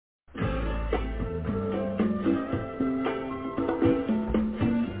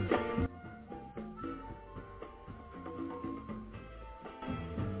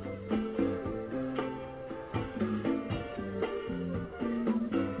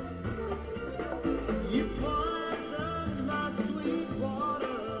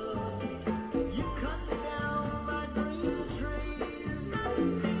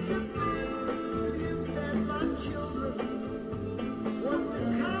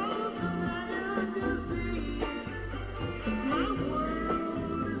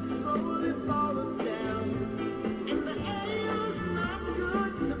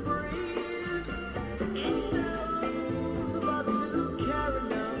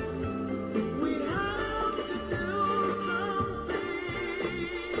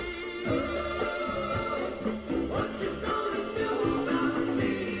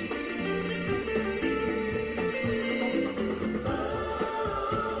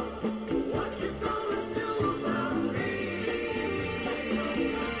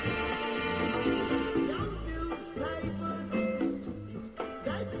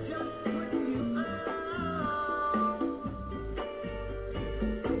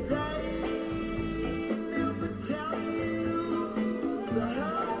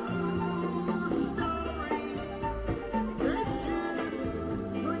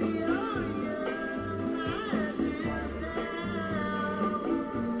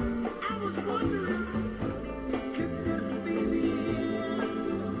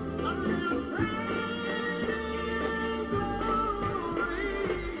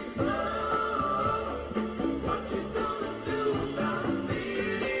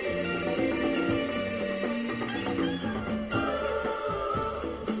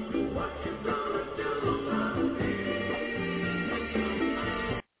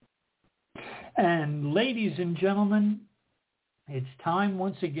And ladies and gentlemen, it's time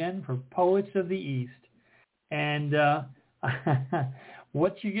once again for Poets of the East. And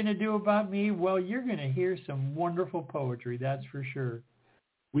what you're going to do about me? Well, you're going to hear some wonderful poetry, that's for sure.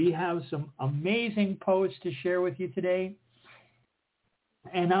 We have some amazing poets to share with you today.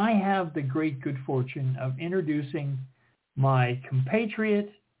 And I have the great good fortune of introducing my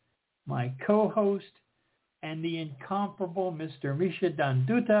compatriot, my co-host, and the incomparable Mr. Mircea Dan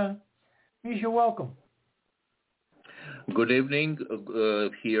Duta. Mircea, welcome. Good evening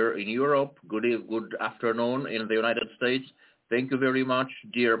here in Europe. Good afternoon in the United States. Thank you very much,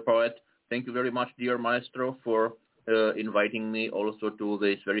 dear poet. Thank you very much, dear maestro, for inviting me also to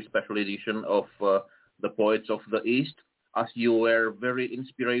this very special edition of the Poets of the East. As you were very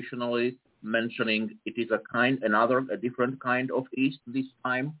inspirationally mentioning, it is a different kind of East this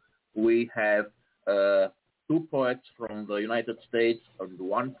time. We have two poets from the United States and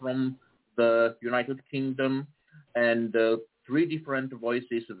one from the United Kingdom, and three different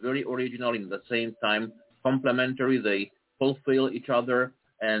voices, very original in the same time, complementary. They fulfill each other,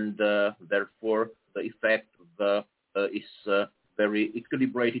 and therefore the effect is very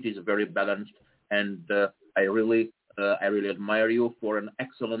equilibrated, is very balanced, and I really admire you for an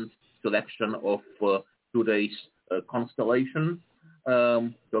excellent selection of today's constellation.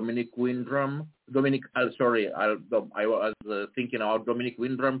 Dominic, I was thinking about Dominic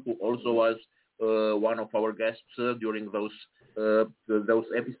Windrum, who also was one of our guests during those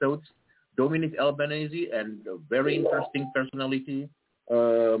episodes. Dominic Albanese, and a very interesting personality,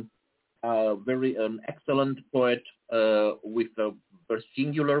 an excellent poet with a very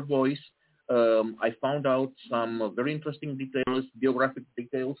singular voice. I found out some very interesting details, biographic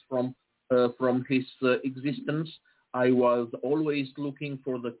details from his existence. I was always looking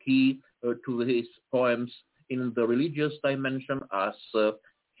for the key to his poems in the religious dimension, as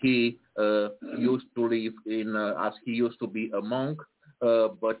he used to live in, as he used to be a monk.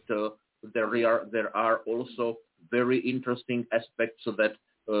 But there are also very interesting aspects that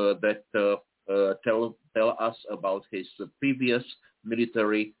tell us about his previous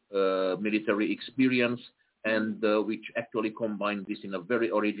military experience, and which actually combine this in a very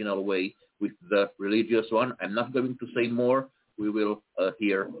original way with the religious one. I'm not going to say more. We will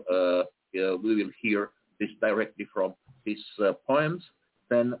hear this directly from his poems.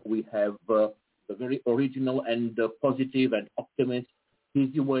 Then we have the very original and positive and optimist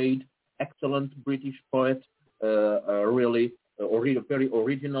Kizzy Wade, excellent British poet, really a very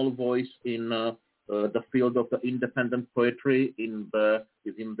original voice in the field of the independent poetry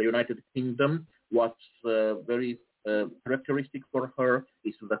within the United Kingdom. What's very characteristic for her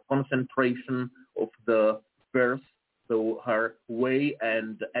is the concentration of the verse, so her way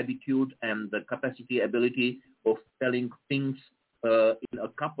and attitude and the ability of telling things in a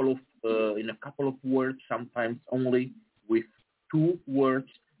couple of words, sometimes only with two words.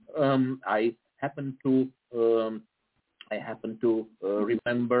 I happen to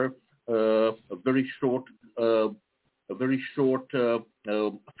remember a very short a very short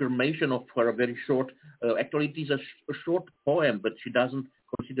affirmation of her, a very short, actually it is a short poem, but she doesn't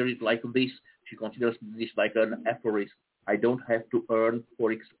consider it like this. She considers this like an aphorism. I don't have to earn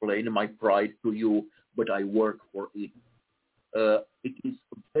or explain my pride to you, but I work for it. It is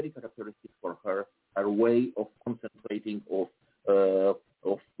very characteristic for her, her way of concentrating, of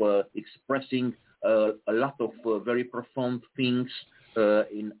expressing a lot of very profound things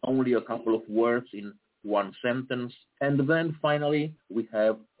in only a couple of words in one sentence. And then finally, we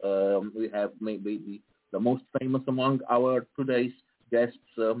have maybe the most famous among our today's guests,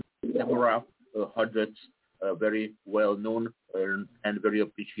 Deborah Hodgetts, very well known and very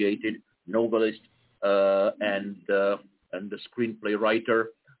appreciated novelist and the screenplay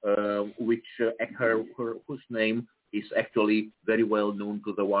writer, whose name is actually very well known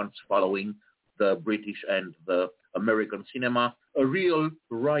to the ones following the British and the American cinema. A real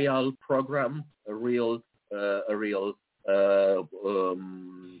royal program, a real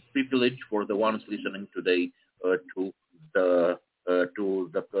privilege for the ones listening today to the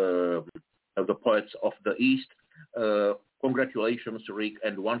Poets of the East. Congratulations, Rick,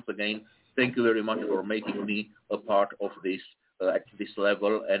 and once again, thank you very much for making me a part of this at this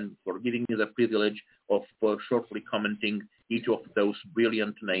level and for giving me the privilege of shortly commenting each of those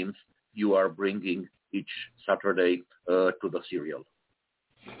brilliant names you are bringing each Saturday to the serial.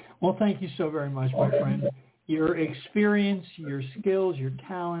 Well, thank you so very much, my friend. Your experience, your skills, your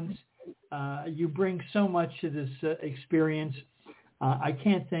talents, you bring so much to this experience. I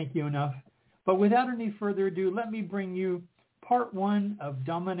can't thank you enough. But without any further ado, let me bring you part one of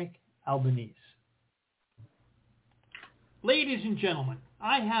Dominic Albanese. Ladies and gentlemen,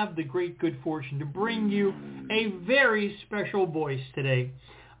 I have the great good fortune to bring you a very special voice today.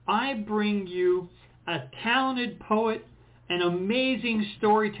 I bring you a talented poet, an amazing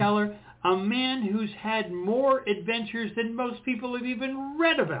storyteller, a man who's had more adventures than most people have even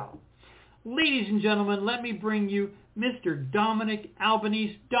read about. Ladies and gentlemen, let me bring you Mr. Dominic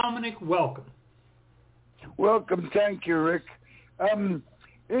Albanese. Dominic, welcome. Welcome. Thank you, Rick.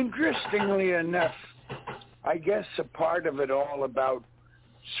 Interestingly enough, I guess a part of it all about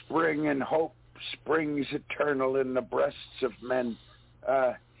spring and hope springs eternal in the breasts of men.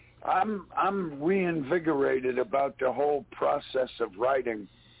 I'm reinvigorated about the whole process of writing,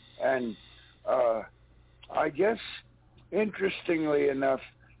 and I guess interestingly enough,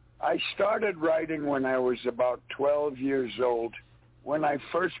 I started writing when I was about 12 years old, when I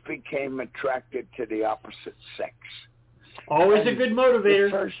first became attracted to the opposite sex. Always a good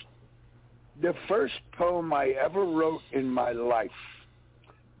motivator. The first poem I ever wrote in my life,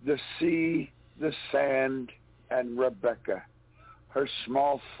 The Sea, the Sand, and Rebecca, her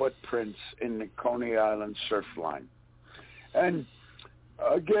small footprints in the Coney Island surf line. And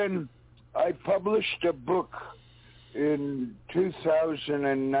again, I published a book in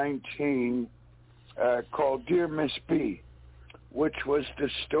 2019 called Dear Miss B, which was the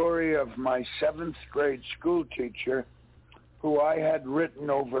story of my 7th grade school teacher, who I had written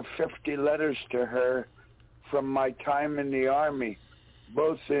over 50 letters to her from my time in the Army,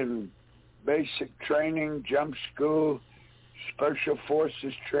 both in basic training, jump school, Special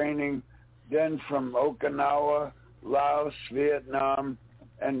Forces training, then from Okinawa, Laos, Vietnam,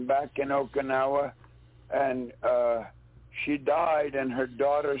 and back in Okinawa. And she died, and her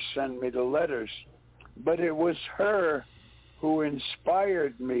daughter sent me the letters. But it was her who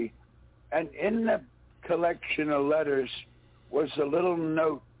inspired me. And in the collection of letters was a little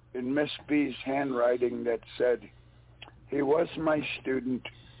note in Miss B's handwriting that said, "He was my student.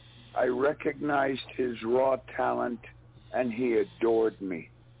 I recognized his raw talent, and he adored me."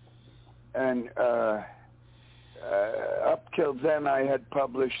 And up till then, I had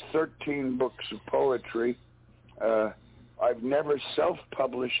published 13 books of poetry. I've never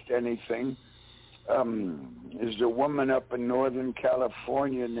self-published anything. There's a woman up in Northern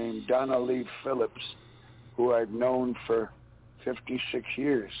California named Donna Lee Phillips, who I've known for 56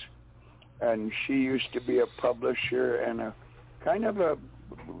 years. And she used to be a publisher and a kind of a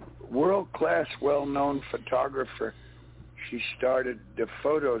world-class, well-known photographer. She started the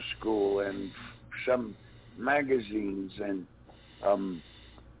photo school and some magazines, and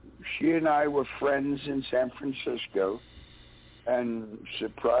she and I were friends in San Francisco. And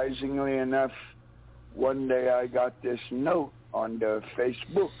surprisingly enough, one day I got this note on the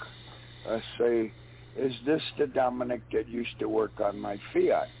Facebook say, "Is this the Dominic that used to work on my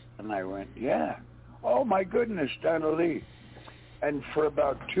Fiat?" And I went, "Yeah." "Oh my goodness, Donna Lee." And for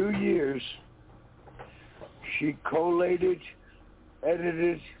about 2 years, she collated,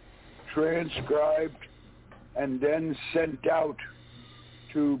 edited, transcribed, and then sent out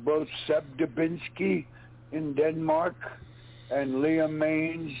to both Seb Dubinsky in Denmark, and Liam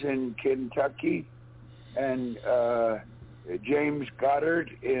Maines in Kentucky, and James Goddard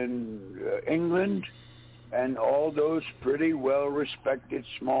in England, and all those pretty well-respected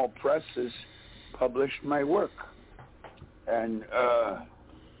small presses published my work. And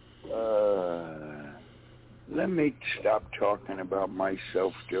let me stop talking about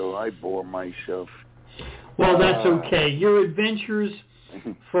myself, Joe. I bore myself. Well, that's okay. Your adventures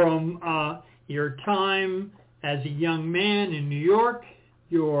from your time as a young man in New York,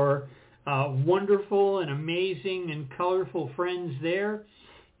 your wonderful and amazing and colorful friends there,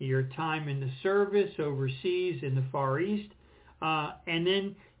 your time in the service overseas in the Far East, and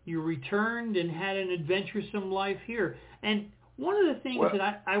then you returned and had an adventuresome life here. And one of the things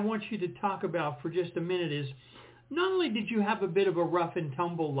that I want you to talk about for just a minute is not only did you have a bit of a rough and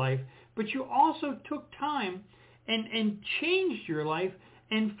tumble life, but you also took time and changed your life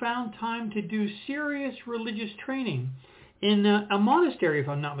and found time to do serious religious training in a monastery, if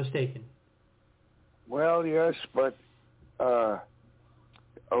I'm not mistaken. Well, yes, but,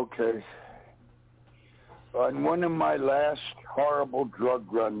 okay. On one of my last horrible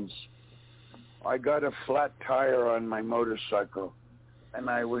drug runs, I got a flat tire on my motorcycle, and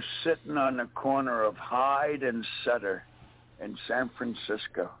I was sitting on the corner of Hyde and Sutter in San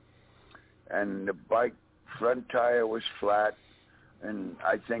Francisco, and the bike front tire was flat, and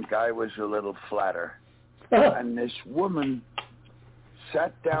I think I was a little flatter. And this woman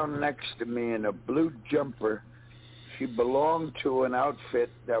sat down next to me in a blue jumper. She belonged to an outfit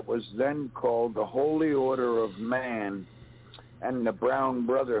that was then called the Holy Order of Man and the Brown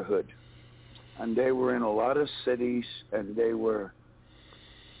Brotherhood. And they were in a lot of cities, and they weren't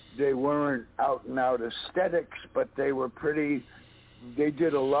out and out aesthetics, but they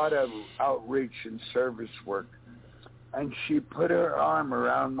did a lot of outreach and service work. And she put her arm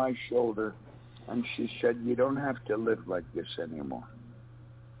around my shoulder, and she said, "You don't have to live like this anymore."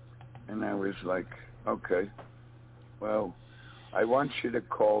 And I was like, okay, well, I want you to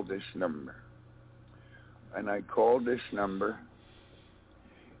call this number. And I called this number,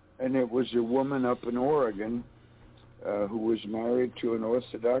 and it was a woman up in Oregon who was married to an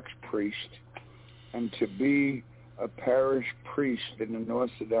Orthodox priest. And to be a parish priest in an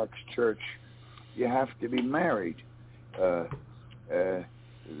Orthodox church, you have to be married.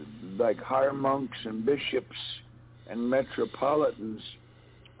 Like higher monks and bishops and metropolitans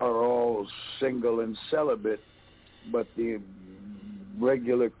are all single and celibate, but the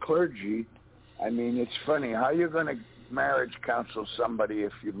regular clergy, I mean, it's funny, how you're going to marriage counsel somebody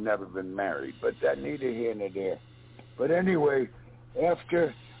if you've never been married, but that neither here nor there. But anyway,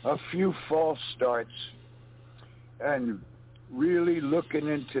 after a few false starts and really looking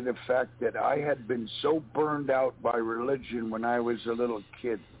into the fact that I had been so burned out by religion when I was a little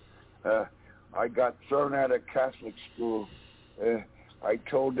kid, I got thrown out of Catholic school. I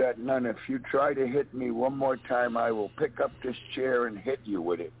told that nun, if you try to hit me one more time, I will pick up this chair and hit you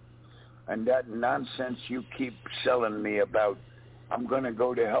with it. And that nonsense you keep selling me about, I'm going to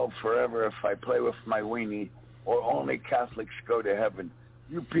go to hell forever if I play with my weenie, or only Catholics go to heaven.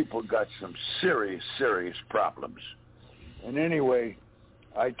 You people got some serious, serious problems. And anyway,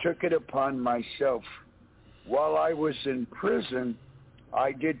 I took it upon myself. While I was in prison,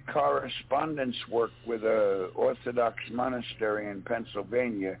 I did correspondence work with an Orthodox monastery in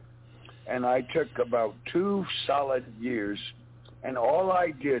Pennsylvania, and I took about 2 solid years, and all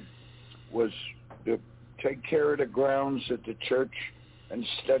I did was to take care of the grounds at the church and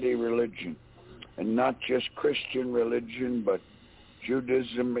study religion, and not just Christian religion, but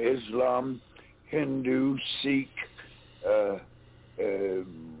Judaism, Islam, Hindu, Sikh,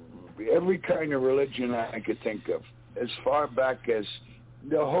 every kind of religion I could think of, as far back as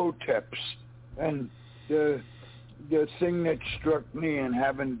the Hoteps. And the thing that struck me, and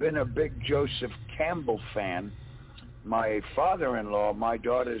having been a big Joseph Campbell fan, my father-in-law, my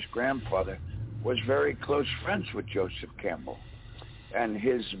daughter's grandfather, was very close friends with Joseph Campbell and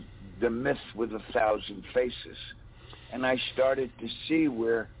the myth with 1,000 faces. And I started to see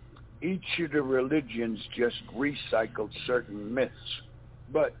where each of the religions just recycled certain myths.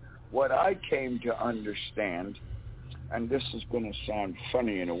 But what I came to understand, and this is going to sound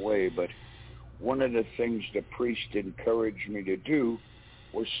funny in a way, but one of the things the priest encouraged me to do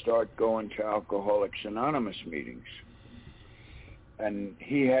was start going to Alcoholics Anonymous meetings. And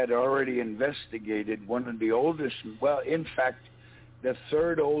he had already investigated one of the oldest, well, in fact, the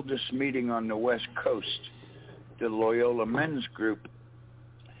 3rd oldest meeting on the West Coast, the Loyola Men's Group.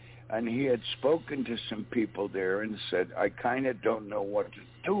 And he had spoken to some people there and said, I kind of don't know what to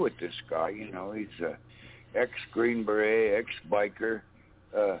do with this guy. You know, he's a ex-Green Beret, ex-biker.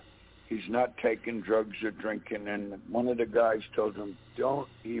 He's not taking drugs or drinking. And one of the guys told him, don't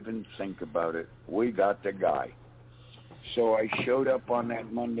even think about it. We got the guy. So I showed up on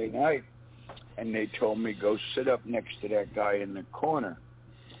that Monday night, and they told me, go sit up next to that guy in the corner.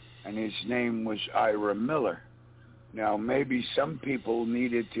 And his name was Ira Miller. Now, maybe some people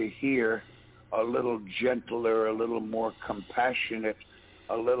needed to hear a little gentler, a little more compassionate,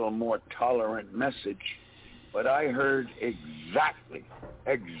 a little more tolerant message. But I heard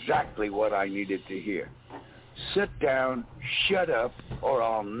exactly what I needed to hear. Sit down, shut up, or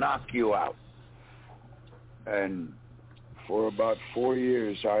I'll knock you out. And for about 4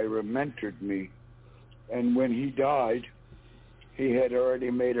 years, Ira mentored me. And when he died, he had already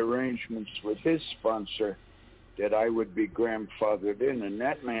made arrangements with his sponsor that I would be grandfathered in. And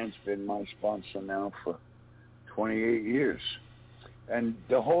that man's been my sponsor now for 28 years. And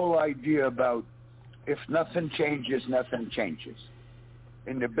the whole idea about if nothing changes, nothing changes.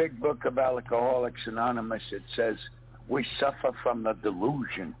 In the big book of Alcoholics Anonymous, it says, we suffer from the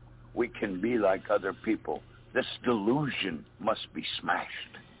delusion we can be like other people. This delusion must be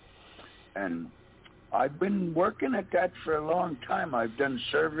smashed. And I've been working at that for a long time. I've done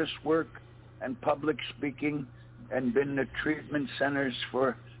service work and public speaking and been to treatment centers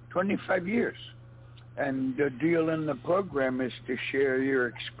for 25 years. And the deal in the program is to share your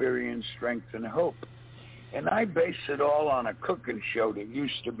experience, strength, and hope. And I base it all on a cooking show that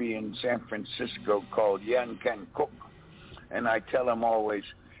used to be in San Francisco called Yan Can Cook. And I tell them always,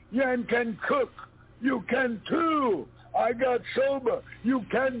 Yan can cook. You can too. I got sober. You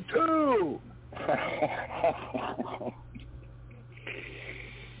can too.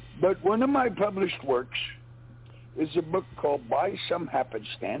 But one of my published works is a book called By Some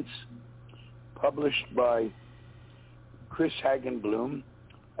Happenstance, published by Chris Hagenblum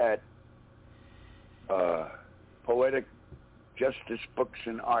at Poetic Justice Books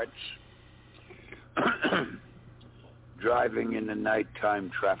and Arts, driving in the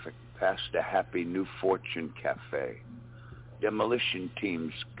nighttime traffic past a happy New Fortune cafe. Demolition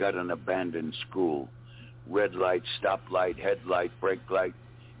teams gut an abandoned school. Red light, stoplight, headlight, brake light,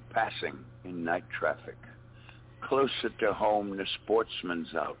 passing in night traffic. Closer to home, the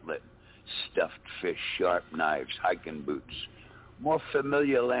sportsman's outlet. Stuffed fish, sharp knives, hiking boots. More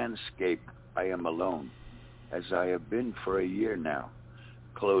familiar landscape, I am alone, as I have been for a year now.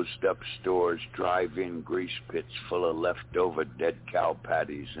 Closed up stores, drive-in grease pits full of leftover dead cow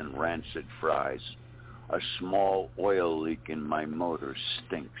patties and rancid fries. A small oil leak in my motor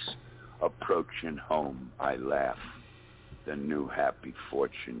stinks. Approaching home, I laugh. The new Happy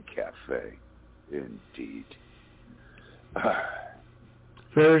Fortune Cafe, indeed.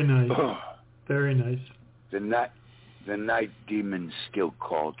 Very nice. Very nice. The night demons still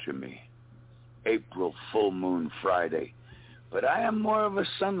call to me. April full moon Friday. But I am more of a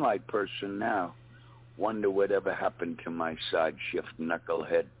sunlight person now. Wonder whatever happened to my side shift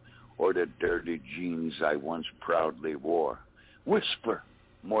knucklehead or the dirty jeans I once proudly wore. Whisper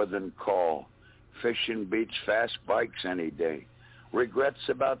more than call. Fishing beats fast bikes any day. Regrets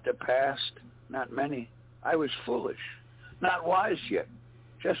about the past? Not many. I was foolish. Not wise yet.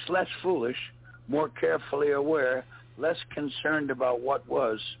 Just less foolish. More carefully aware. Less concerned about what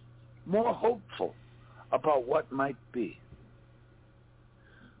was. More hopeful about what might be.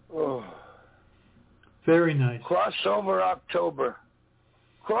 Oh. Very nice. Crossover October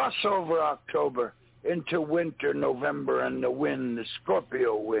into winter, November, and the wind, the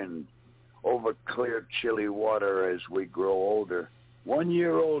Scorpio wind, over clear, chilly water as we grow older. 1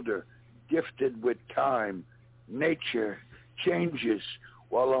 year older, gifted with time. Nature changes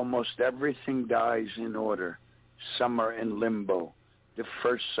while almost everything dies in order. Summer in limbo, the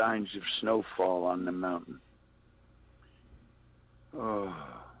first signs of snowfall on the mountain. Oh.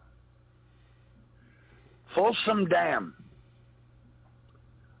 Folsom Dam.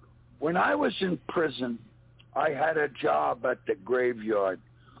 When I was in prison, I had a job at the graveyard.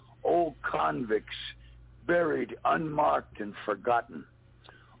 Old convicts buried, unmarked, and forgotten.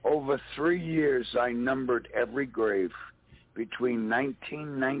 Over 3 years, I numbered every grave between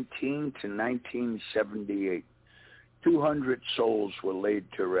 1919 to 1978. 200 souls were laid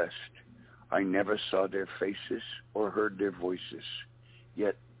to rest. I never saw their faces or heard their voices,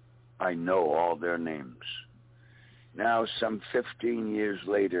 yet I know all their names. Now, some 15 years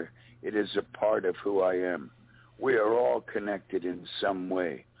later, it is a part of who I am. We are all connected in some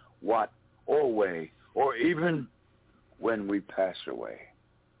way, what or way, or even when we pass away.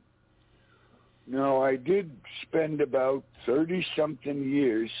 No, I did spend about 30-something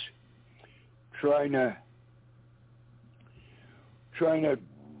years trying to,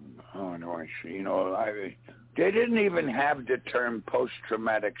 They didn't even have the term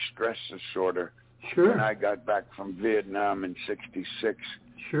post-traumatic stress disorder when I got back from Vietnam in '66.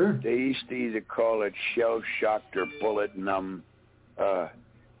 Sure. They used to either call it shell-shocked or bullet numb.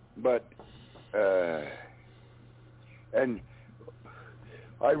 And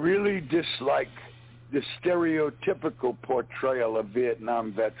I really dislike the stereotypical portrayal of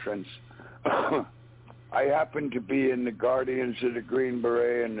Vietnam veterans. I happen to be in the Guardians of the Green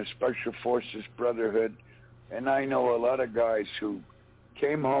Beret and the Special Forces Brotherhood, and I know a lot of guys who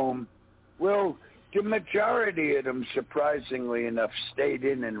came home. Well, the majority of them, surprisingly enough, stayed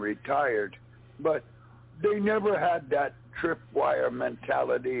in and retired, but they never had that tripwire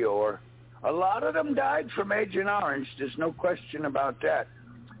mentality, or a lot of them died from Agent Orange. There's no question about that.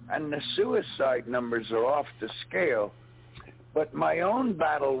 And the suicide numbers are off the scale. But my own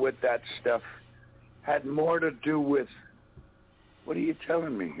battle with that stuff had more to do with, what are you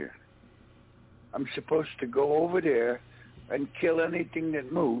telling me here? I'm supposed to go over there and kill anything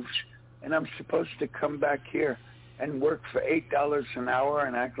that moves, and I'm supposed to come back here and work for $8 an hour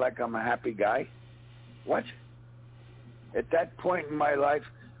and act like I'm a happy guy? What? At that point in my life,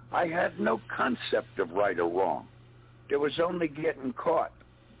 I had no concept of right or wrong. There was only getting caught.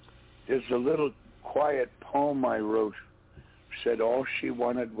 There's a little quiet poem I wrote, said all she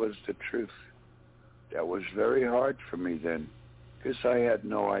wanted was the truth. That was very hard for me then, because I had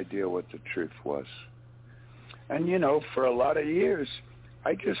no idea what the truth was. And, you know, for a lot of years,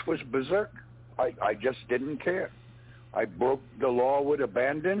 I just was berserk. I just didn't care. I broke the law with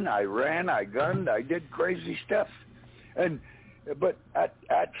abandon. I ran, I gunned, I did crazy stuff. But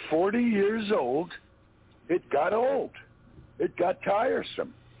at 40 years old, it got old. It got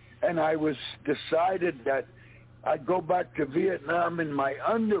tiresome. And I was decided that I'd go back to Vietnam in my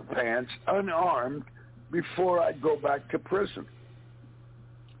underpants, unarmed, before I'd go back to prison.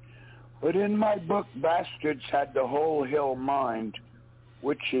 But in my book, Bastards Had the Whole Hill Mind,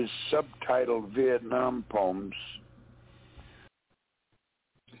 which is subtitled Vietnam Poems.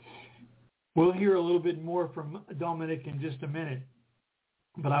 We'll hear a little bit more from Dominic in just a minute.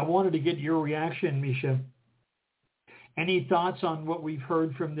 But I wanted to get your reaction, Mircea. Any thoughts on what we've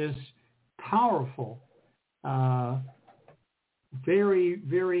heard from this powerful, very,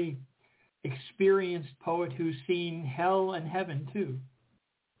 very experienced poet who's seen hell and heaven too?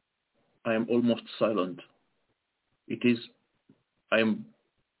 I am almost silent.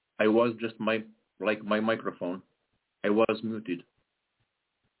 I was just my microphone. I was muted.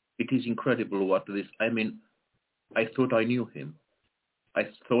 It is incredible what this, I thought I knew him. I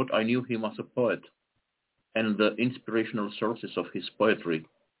thought I knew him as a poet and the inspirational sources of his poetry.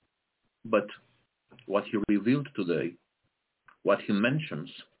 But what he revealed today, what he mentions,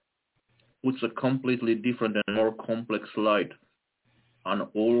 puts a completely different and more complex light on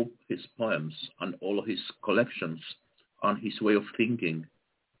all his poems, on all his collections, on his way of thinking.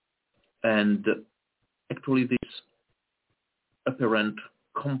 And actually this apparent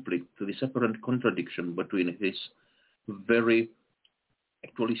conflict, this apparent contradiction between his very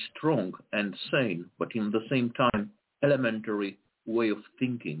actually strong and sane, but in the same time elementary way of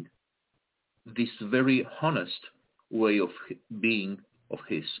thinking, this very honest way of being of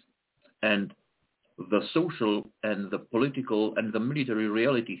his, and the social and the political and the military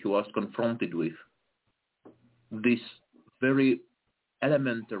reality he was confronted with, this very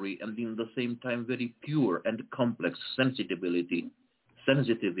elementary and in the same time very pure and complex sensitivity,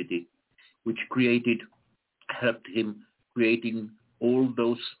 which helped him creating all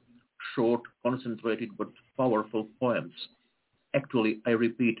those short, concentrated but powerful poems. Actually, I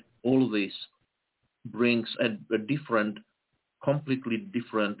repeat, all this brings a different, completely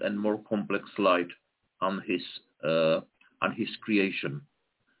different and more complex light on his creation.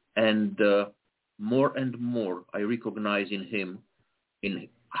 And more and more I recognize in him,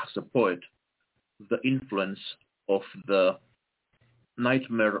 as a poet, the influence of the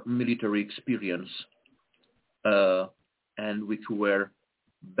nightmare military experience, and which were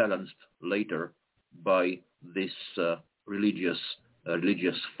balanced later by this religious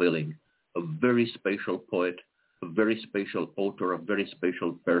feeling. A very special poet, a very special author, a very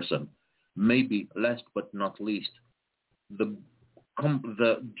special person. Maybe last but not least, the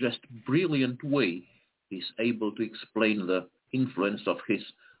just brilliant way he's able to explain the influence of his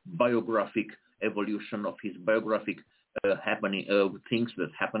biographic evolution, of his biographic things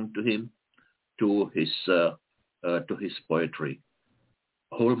that happened to him, to his poetry.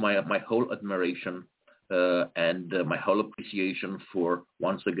 My whole admiration and my whole appreciation for,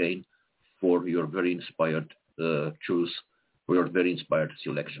 once again, for your very inspired choice, for your very inspired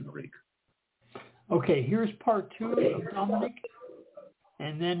selection, Rick. Okay, here's part 2 of Dominic,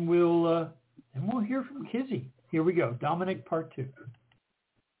 and then we'll And we'll hear from Kizzy. Here we go. Dominic, part 2.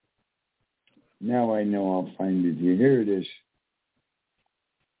 Now I know I'll find it here. Here it is.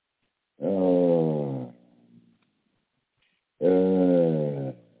 Oh,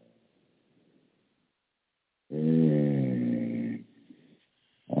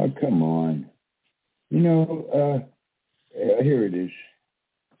 come on. You know, here it is.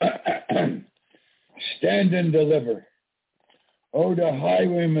 Stand and deliver. Oh, the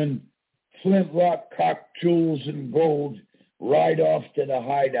highwaymen, flintlock, cock, jewels, and gold, ride off to the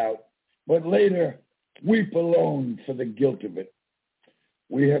hideout, but later weep alone for the guilt of it.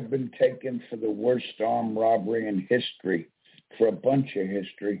 We have been taken for the worst armed robbery in history, for a bunch of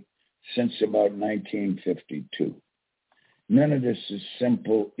history, since about 1952. None of this is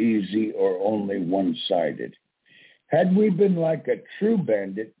simple, easy, or only one-sided. Had we been like a true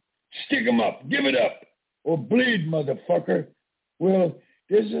bandit, stick 'em up, give it up, or bleed, motherfucker, well,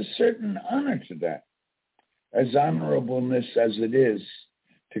 there's a certain honor to that. As honorableness as it is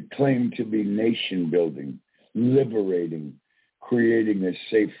to claim to be nation-building, liberating, creating a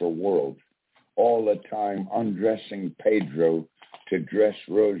safer world, all the time undressing Pedro to dress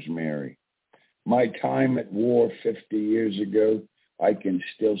Rosemary. My time at war 50 years ago, I can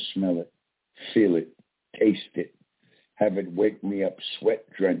still smell it, feel it, taste it, have it wake me up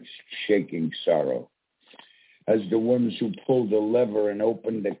sweat-drenched, shaking sorrow. As the ones who pulled the lever and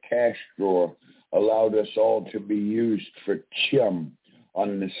opened the cash drawer allowed us all to be used for chum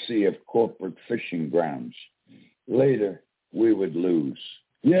on the sea of corporate fishing grounds. Later, we would lose.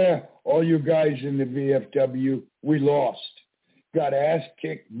 Yeah, all you guys in the VFW, we lost. Got ass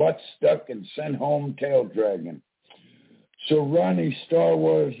kicked, butt stuck, and sent home tail dragging. So Ronnie Star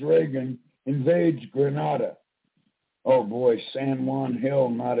Wars Reagan invades Grenada. Oh boy, San Juan Hill,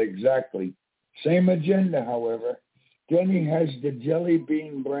 not exactly. Same agenda, however. Denny has the jelly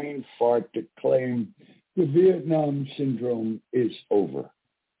bean brain fart to claim the Vietnam syndrome is over.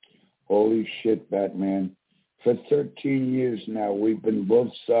 Holy shit, Batman. For 13 years now, we've been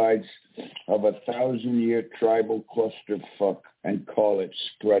both sides of a 1,000-year tribal clusterfuck and call it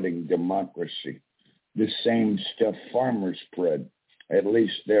spreading democracy. The same stuff farmers spread. At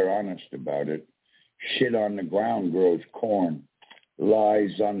least they're honest about it. Shit on the ground grows corn.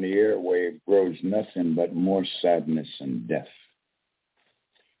 Lies on the airwave grows nothing but more sadness and death.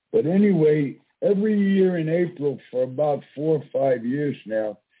 But anyway, every year in April for about 4 or 5 years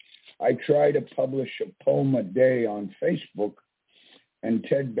now, I try to publish a poem a day on Facebook, and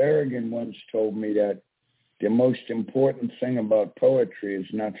Ted Berrigan once told me that the most important thing about poetry is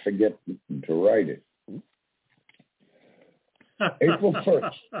not forgetting to write it. April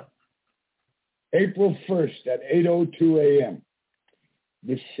 1st. April 1st at 8:02 a.m.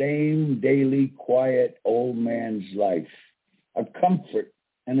 The same daily quiet old man's life. A comfort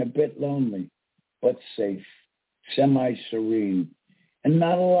and a bit lonely, but safe, semi-serene, and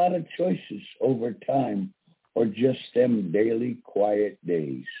not a lot of choices over time or just them daily quiet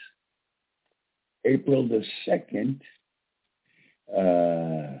days. April the 2nd,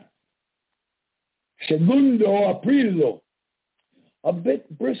 Segundo Aprilo, a bit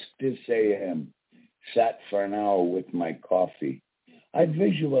brisk this a.m. Sat for an hour with my coffee. I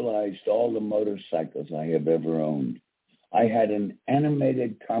visualized all the motorcycles I have ever owned. I had an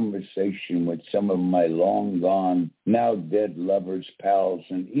animated conversation with some of my long-gone, now-dead lovers, pals,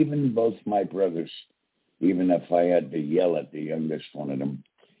 and even both my brothers, even if I had to yell at the youngest one of them.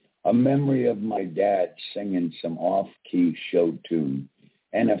 A memory of my dad singing some off-key show tune,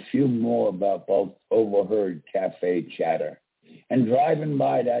 and a few more about both overheard cafe chatter, and driving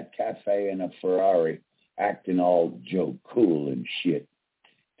by that cafe in a Ferrari, acting all Joe cool and shit,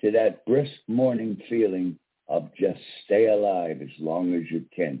 to that brisk morning feeling of just stay alive as long as you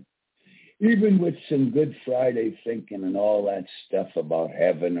can. Even with some Good Friday thinking and all that stuff about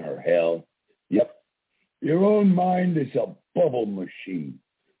heaven or hell. Yep, your own mind is a bubble machine.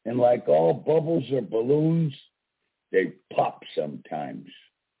 And like all bubbles or balloons, they pop sometimes.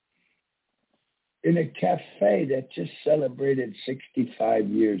 In a cafe that just celebrated 65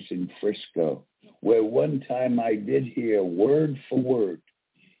 years in Frisco, where one time I did hear word for word,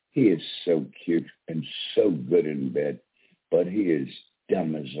 he is so cute and so good in bed, but he is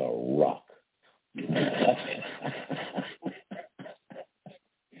dumb as a rock.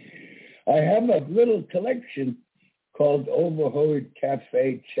 I have a little collection called Overheard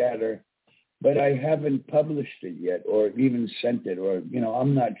Cafe Chatter, but I haven't published it yet or even sent it, or,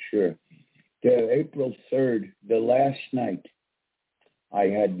 I'm not sure. The April 3rd, the last night, I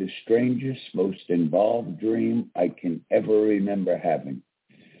had the strangest, most involved dream I can ever remember having.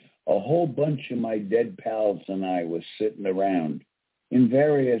 A whole bunch of my dead pals and I was sitting around, in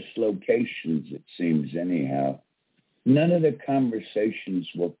various locations, it seems anyhow. None of the conversations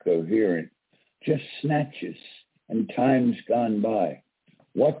were coherent, just snatches and times gone by.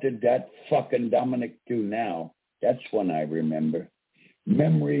 What did that fucking Dominic do now? That's one I remember.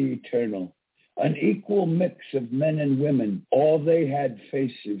 Memory eternal. An equal mix of men and women. All they had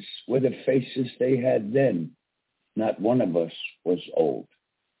faces were the faces they had then. Not one of us was old.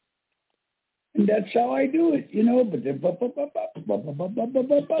 And that's how I do it, you know.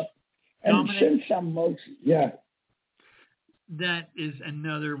 And since I'm yeah. That is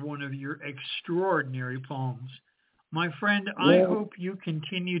another one of your extraordinary poems. My friend, I hope you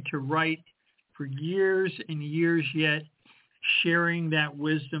continue to write for years and years yet, sharing that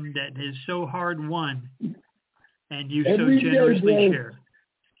wisdom that is so hard-won, and you so generously share.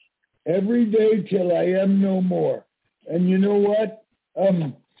 Every day till I am no more. And you know what?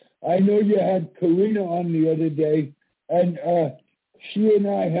 I know you had Karina on the other day, and she and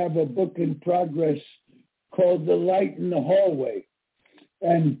I have a book in progress called The Light in the Hallway.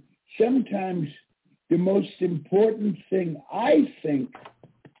 And sometimes the most important thing, I think,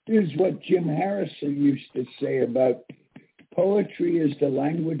 is what Jim Harrison used to say about poetry is the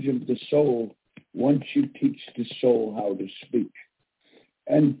language of the soul once you teach the soul how to speak.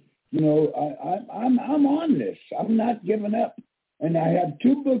 And, you know, I'm on this. I'm not giving up. And I have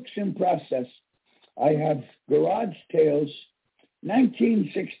 2 books in process. I have Garage Tales,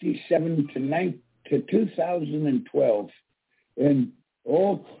 1967 to 2012, and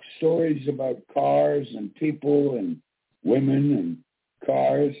all stories about cars and people and women and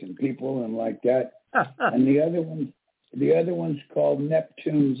cars and people and like that. And the other one's called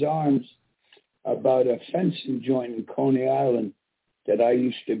Neptune's Arms, about a fencing joint in Coney Island that I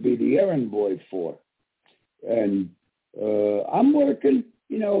used to be the errand boy for. And I'm working,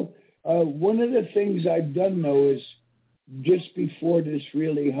 you know. One of the things I've done, though, is just before this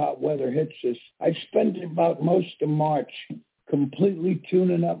really hot weather hits us, I spent about most of March completely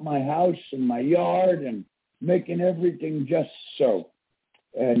tuning up my house and my yard and making everything just so.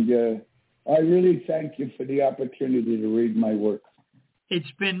 And I really thank you for the opportunity to read my work.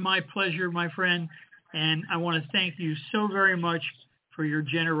 It's been my pleasure, my friend, and I want to thank you so very much for your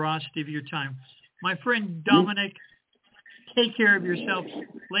generosity of your time. My friend Dominic, take care of yourself.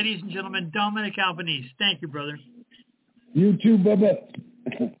 Ladies and gentlemen, Dominic Albanese. Thank you, brother. You too, Bubba.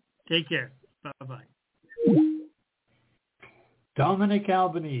 Take care. Bye-bye. Dominic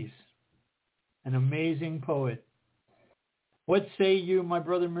Albanese, an amazing poet. What say you, my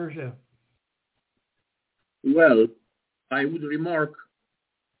brother Mircea? Well, I would remark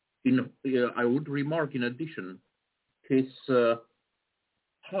in addition his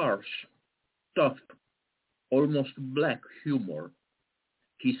harsh, tough, almost black humor,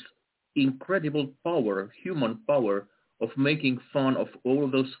 his incredible power, human power of making fun of all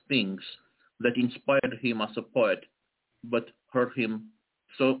those things that inspired him as a poet, but hurt him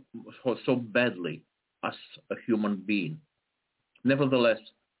so badly as a human being. Nevertheless,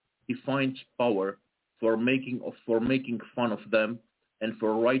 he finds power for making fun of them and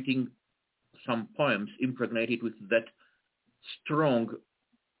for writing some poems impregnated with that strong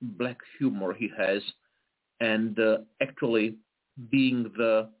black humor he has, and actually being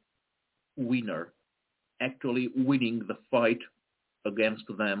the winner, actually winning the fight against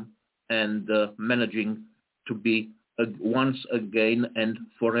them, and managing to be once again and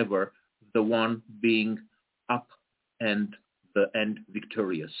forever the one being up and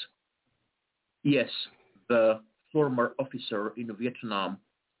victorious. Yes, the former officer in Vietnam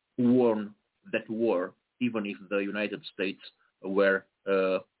won that war, even if the United States were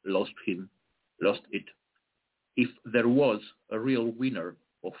lost it. If there was a real winner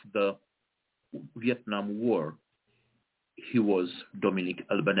of the Vietnam War, he was Dominic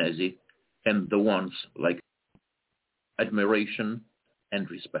Albanese, and the ones like admiration and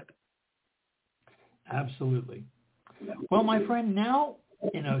respect. Absolutely. Well, my friend, now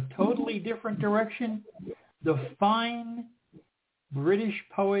in a totally different direction, the fine British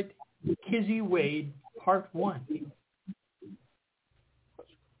poet Kizzy Wade, Part 1.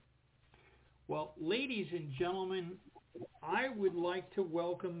 Well, ladies and gentlemen, I would like to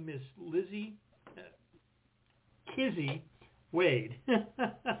welcome Miss Kizzy Wade.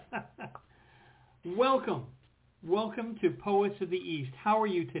 Welcome to Poets of the East. How are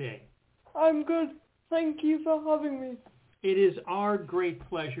you today? I'm good. Thank you for having me. It is our great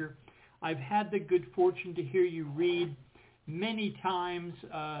pleasure. I've had the good fortune to hear you read many times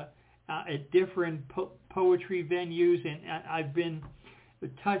at different poetry venues, and I've been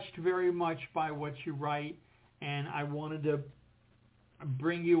touched very much by what you write, and I wanted to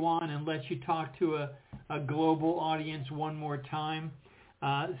bring you on and let you talk to a global audience one more time.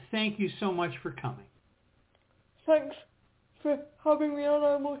 Thank you so much for coming. Thanks for having me on.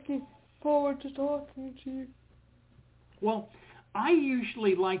 I'm looking forward to talking to you. Well, I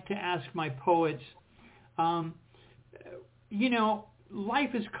usually like to ask my poets,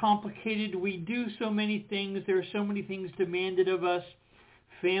 life is complicated. We do so many things. There are so many things demanded of us.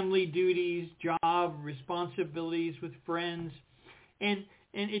 Family duties, job, responsibilities with friends. And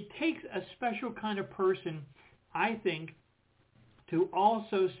it takes a special kind of person, I think, to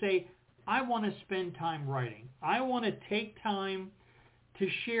also say, I want to spend time writing. I want to take time to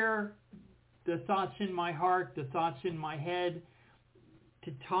share the thoughts in my heart, the thoughts in my head,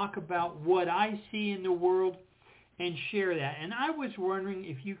 to talk about what I see in the world and share that. And I was wondering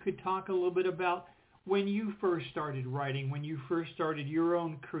if you could talk a little bit about when you first started writing, when you first started your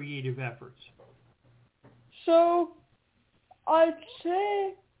own creative efforts. So, I'd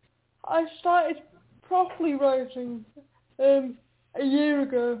say I started properly writing a year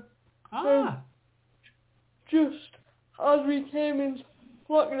ago. Just as we came into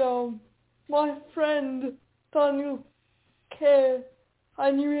lockdown, my friend Daniel K,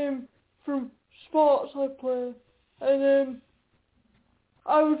 I knew him from sports I play, and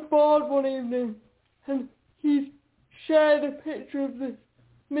I was bored one evening, and he shared a picture of the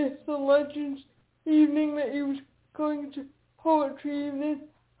Myths and Legends evening that he was going to poetry evening,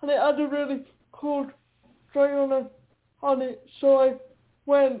 and it had a really cool drawing on it, so I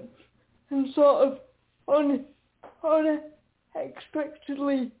went and sort of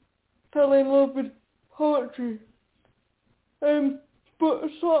unexpectedly fell in love with poetry. But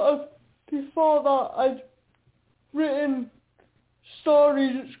sort of before that, I'd written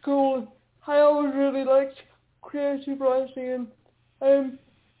stories at school, and I always really liked creative writing, and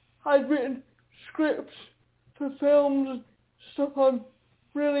I'd written scripts for films and stuff. I'm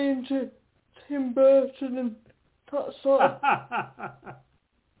really into Tim Burton and that sort of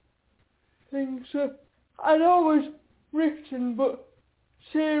thing. So I'd always written, but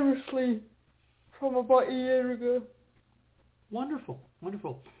seriously, from about a year ago. Wonderful,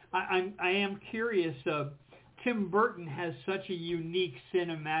 wonderful. I am curious. Tim Burton has such a unique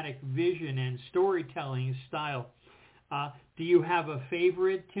cinematic vision and storytelling style. Do you have a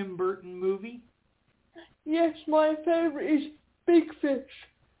favorite Tim Burton movie? Yes, my favourite is Big Fish,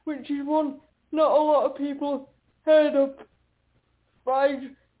 which is one not a lot of people heard of. But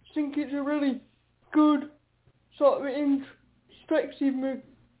I think it's a really good sort of introspective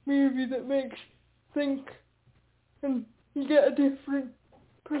movie that makes you think, and you get a different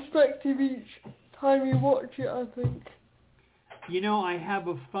perspective each time you watch it, I think. You know, I have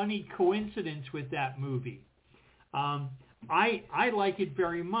a funny coincidence with that movie. I like it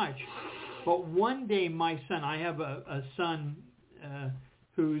very much, but one day my son, I have a son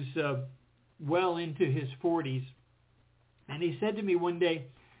who's well into his 40s, and he said to me one day,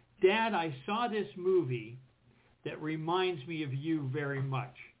 Dad, I saw this movie that reminds me of you very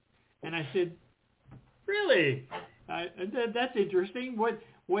much. And I said, really? That's interesting.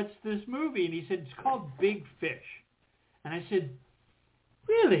 What's this movie? And he said, it's called Big Fish. And I said,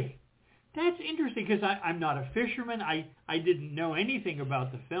 really? That's interesting, because I'm not a fisherman. I didn't know anything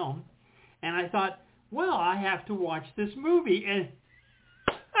about the film. And I thought, well, I have to watch this movie. And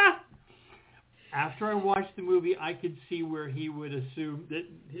after I watched the movie, I could see where he would assume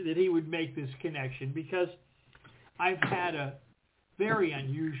that he would make this connection, because I've had a very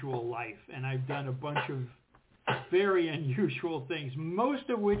unusual life, and I've done a bunch of very unusual things, most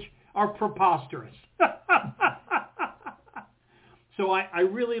of which are preposterous. So I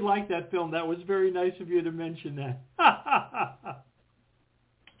really like that film. That was very nice of you to mention that.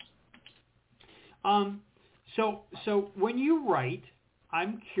 So when you write,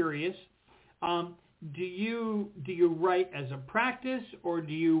 I'm curious, do you write as a practice, or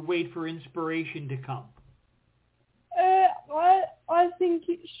do you wait for inspiration to come? I think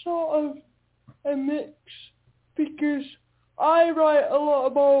it's sort of a mix, because I write a lot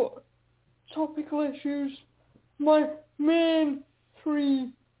about topical issues. My main three,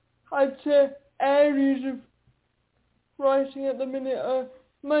 I'd say, areas of writing at the minute are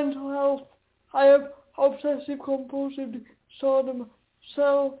mental health. I have obsessive compulsive disorder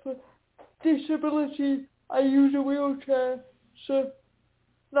myself. Disability, I use a wheelchair, so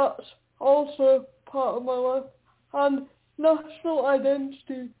that's also part of my life. And national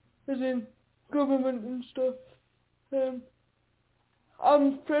identity, as in government and stuff.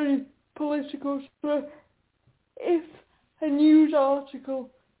 I'm very political, so if a news article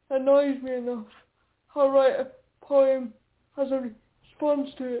annoys me enough, I'll write a poem as a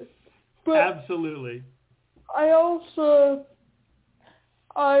response to it. But absolutely.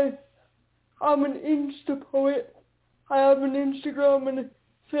 I'm an Insta poet. I have an Instagram and a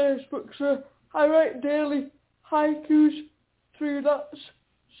Facebook, so I write daily haikus through that.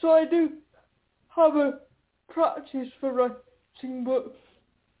 So I do have a practice for writing, but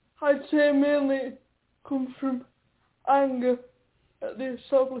I'd say mainly it comes from anger at the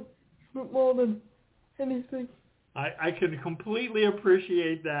establishment more than anything. I can completely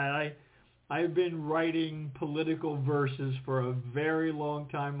appreciate that. I've been writing political verses for a very long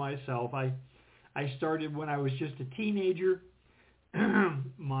time myself. I started when I was just a teenager.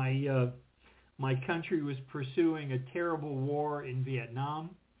 My country was pursuing a terrible war in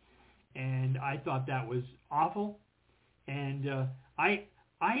Vietnam, and I thought that was awful. And I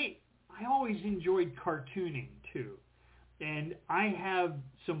always enjoyed cartooning too. And I have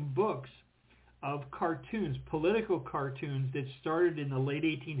some books of cartoons, political cartoons that started in the late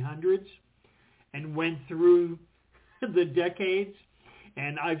 1800s and went through the decades.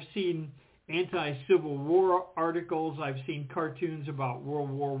 And I've seen anti-Civil War articles. I've seen cartoons about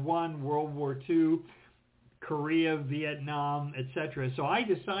World War I, World War II, Korea, Vietnam, etc. So I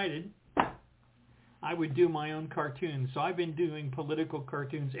decided I would do my own cartoons. So I've been doing political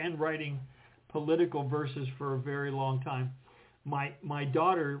cartoons and writing political verses for a very long time. My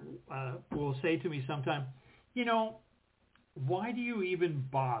daughter will say to me sometime, why do you even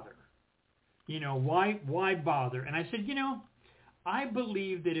bother? Why bother? And I said, I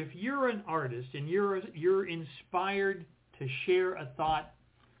believe that if you're an artist and you're inspired to share a thought,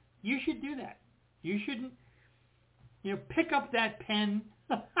 you should do that. You shouldn't, pick up that pen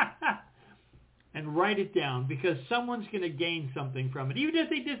and write it down, because someone's going to gain something from it. Even if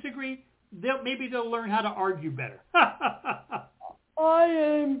they disagree, maybe they'll learn how to argue better.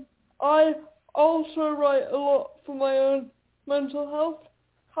 I also write a lot for my own mental health.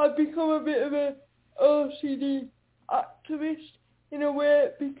 I've become a bit of an OCD activist in a way,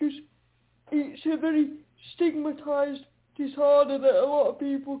 because it's a very stigmatized disorder that a lot of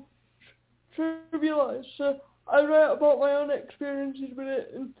people trivialize. So I write about my own experiences with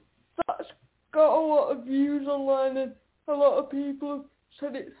it, and that's got a lot of views online, and a lot of people have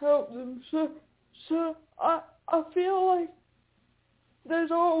said it's helped them. So I feel like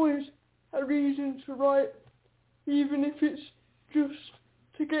there's always a reason to write, even if it's just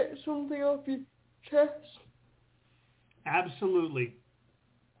to get something off your chest. Absolutely.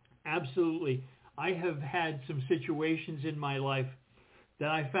 Absolutely. I have had some situations in my life that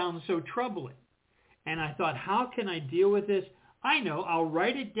I found so troubling. And I thought, how can I deal with this? I know, I'll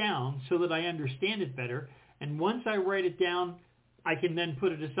write it down so that I understand it better. And once I write it down, I can then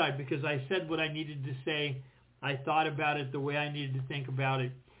put it aside, because I said what I needed to say. I thought about it the way I needed to think about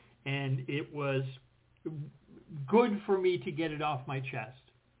it. And it was good for me to get it off my chest.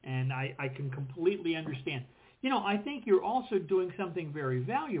 And I can completely understand. I think you're also doing something very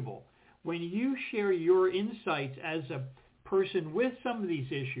valuable. When you share your insights as a person with some of these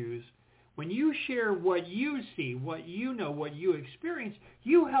issues, when you share what you see, what you know, what you experience,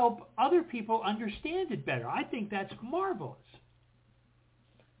 you help other people understand it better. I think that's marvelous.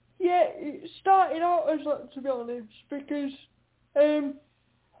 Yeah, it started out as that, to be honest, because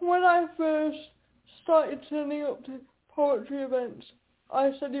when I first started turning up to poetry events,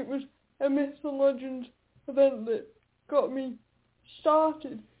 I said it was a myth and legends event that got me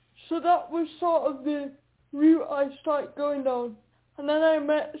started. So that was sort of the route I started going down. And then I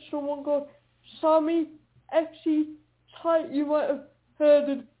met someone called Sammy Exy Tight. You might have heard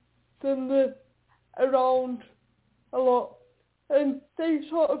of them around a lot. And they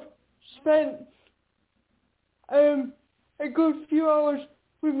sort of spent a good few hours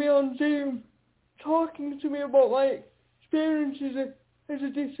with me on Zoom, talking to me about my experiences as a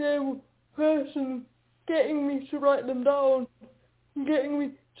disabled person, getting me to write them down, and getting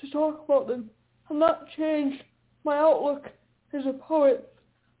me to talk about them. And that changed my outlook as a poet.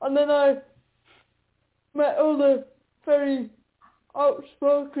 And then I met other very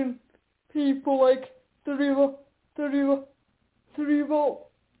outspoken people like the Revolt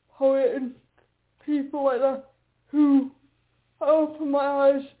Poet and people like that, who opened my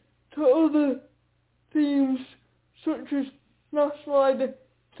eyes to other themes such as national identity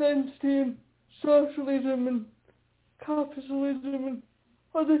and socialism and capitalism and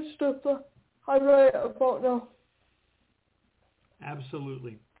other stuff that I write about now.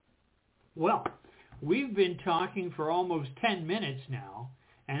 Absolutely. Well, we've been talking for almost 10 minutes now,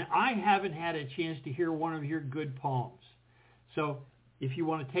 and I haven't had a chance to hear one of your good poems. So if you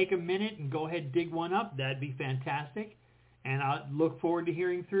want to take a minute and go ahead and dig one up, that'd be fantastic. And I look forward to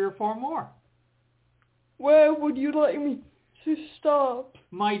hearing 3 or 4 more. Where would you like me to start?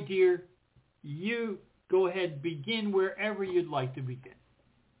 My dear, you go ahead, begin wherever you'd like to begin.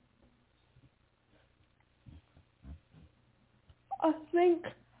 I think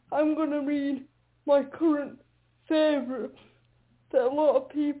I'm going to read my current favourite that a lot of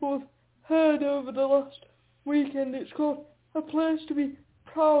people have heard over the last weekend. It's called A Place to Be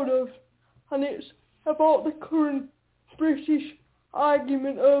Proud Of, and it's about the current British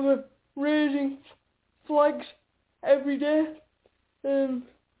argument over raising flags every day.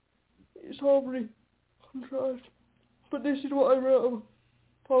 It's all very contrived, but this is what I wrote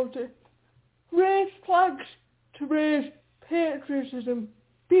about it. Raise flags to raise patriotism.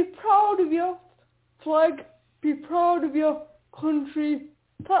 Be proud of your flag. Be proud of your country.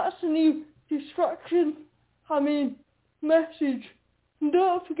 That's a new message. And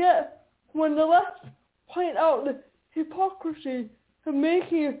don't forget, when the left point out the hypocrisy of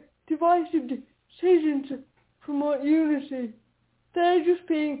making a divisive decision to promote unity, they're just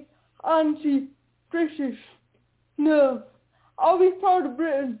being anti-British. No, I'll be proud of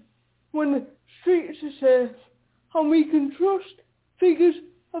Britain when the streets are safe and we can trust figures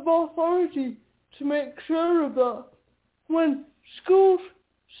of authority to make sure of that. When schools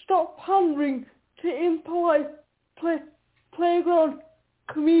stop pandering to impolite playground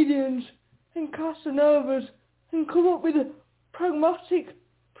comedians and Casanovas and come up with a pragmatic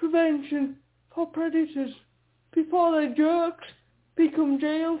prevention for predators before their jokes become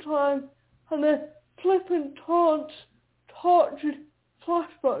jail time and their flippant taunts tortured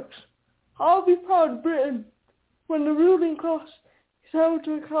flashbacks. I'll be proud of Britain when the ruling class is held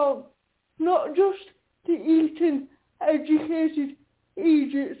to account, not just the eaten, educated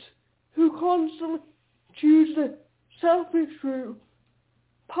Egypts who constantly choose the selfish route,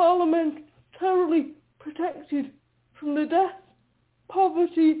 parliamentarily protected from the death,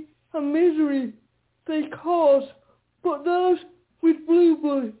 poverty and misery they cause, but those with blue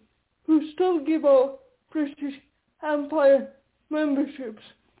blood who still give out British Empire memberships,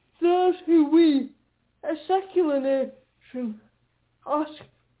 those who we, a secular nation, ask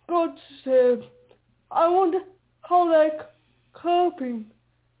God to save. I wonder how they're coping,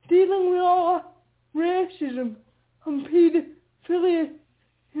 dealing with all that racism and paedophilia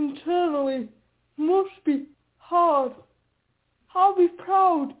internally must be hard. I'll be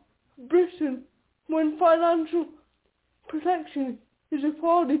proud of Britain when financial protection is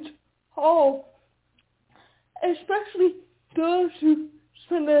afforded to all, especially those who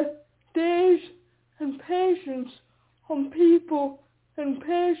spend their days and patience on people and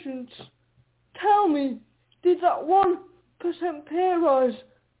patients. Tell me, did that 1% pay rise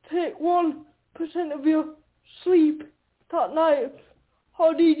take 1% of your sleep that night?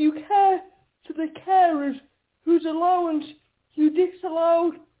 Or did you care for the carers whose allowance you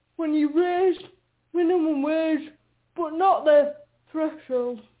disallowed when you raised minimum wage but not their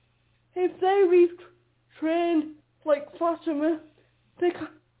threshold? If they retrained like Fatima,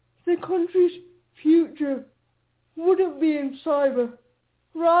 the country's future wouldn't be in cyber,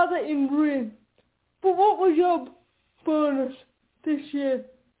 rather in ruin. But what was your bonus this year,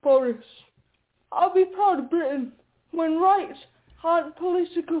 Boris? I'll be proud of Britain when rights aren't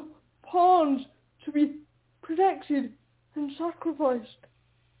political pawns to be protected and sacrificed.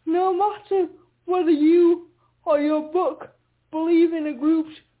 No matter whether you or your book believe in a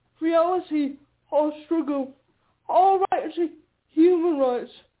group's reality or struggle, all rights are human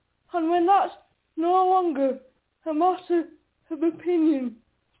rights, and when that's no longer a matter of opinion,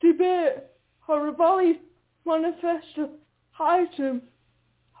 debate, or a valid manifesto item,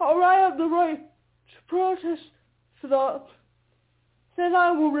 or I have the right to protest for that, then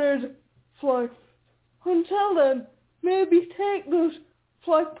I will raise a flag. Until then, maybe take those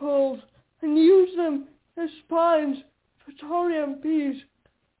flagpoles and use them as spines for Tory MPs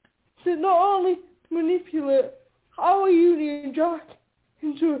that not only manipulate our Union Jack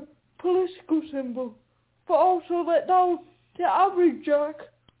into a political symbol, but also let down the average Jack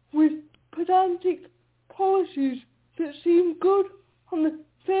with pedantic policies that seem good on the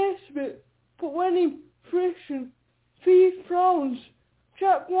face of it, but when in fruition, he frowns.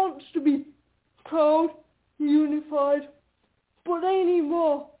 Jack wants to be proud, unified, but they need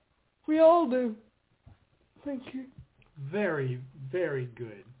more. We all do. Thank you. Very, very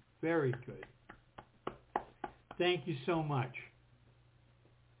good. Very good. Thank you so much.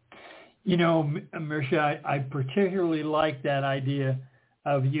 You know, Mircea, I particularly like that idea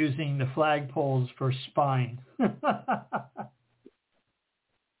of using the flagpoles for spine.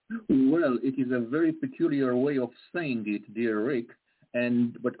 Well, it is a very peculiar way of saying it, dear Rick,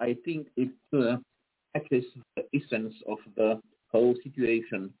 but I think it catches the essence of the whole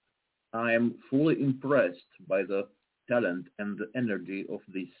situation. I am fully impressed by the talent and the energy of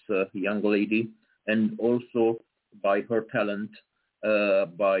this young lady, and also by her talent,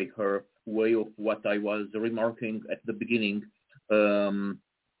 by her way of what I was remarking at the beginning,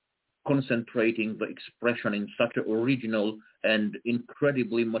 concentrating the expression in such an original and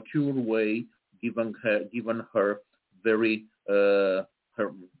incredibly mature way, given her very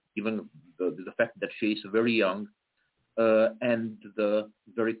given the fact that she is very young, and the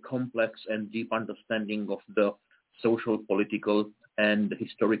very complex and deep understanding of the social, political, and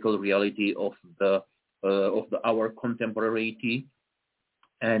historical reality of our contemporaneity,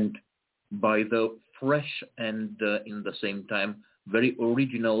 and by the fresh and in the same time very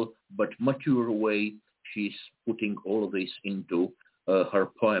original but mature way she's putting all of this into her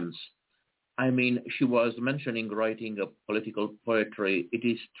poems. I mean, she was mentioning writing a political poetry. It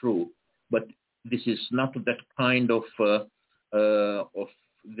is true, but this is not that kind of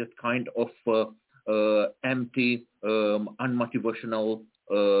empty, unmotivational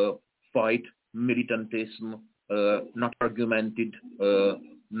fight, militantism, not argumented,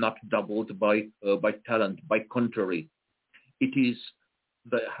 not doubled by talent. By contrary, it is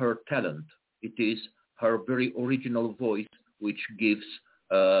her talent. It is her very original voice which gives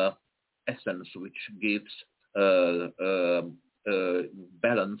essence, which gives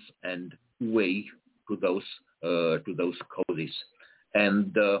balance and way to those causes.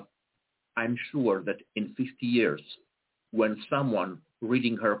 And I'm sure that in 50 years, when someone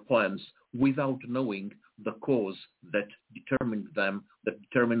reading her poems without knowing the cause that determined them, that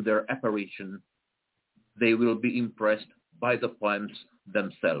determined their apparition, they will be impressed by the poems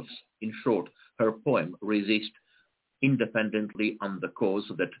themselves. In short, her poem resists independently on the cause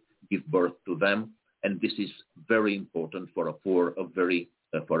that give birth to them, and this is very important for a very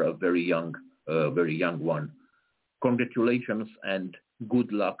young one. Congratulations and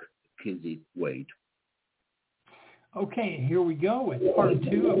good luck, Kizzy Wade. Okay, here we go with part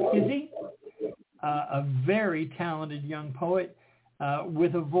 2 of Kizzy, a very talented young poet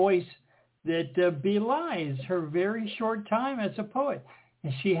with a voice that belies her very short time as a poet.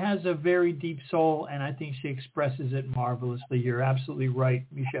 And she has a very deep soul, and I think she expresses it marvelously. You're absolutely right,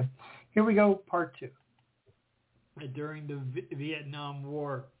 Mircea. Here we go, part 2. During the Vietnam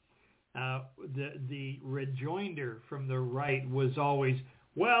War, the rejoinder from the right was always,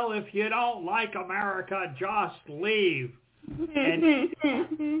 well, if you don't like America, just leave.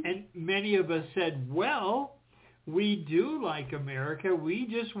 And many of us said, well, we do like America. We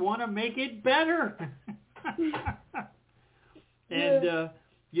just want to make it better. And,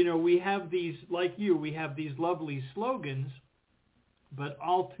 we have these, like you, we have these lovely slogans, but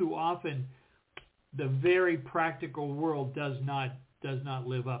all too often the very practical world does not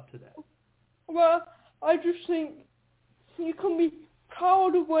live up to that. Well, I just think you can be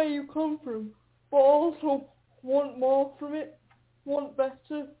proud of where you come from, but also want more from it, want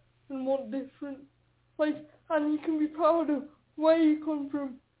better, and want different. And you can be proud of where you come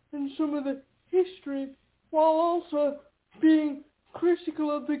from and some of the history, while also being critical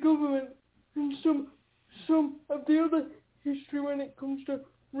of the government and some of the other history when it comes to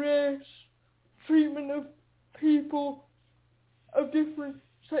race, treatment of people of different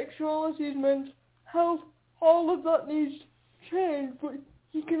sexualities, mental health. All of that needs to change, but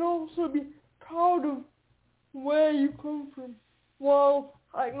you can also be proud of where you come from while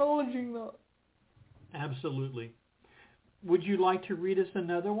acknowledging that. Absolutely. Would you like to read us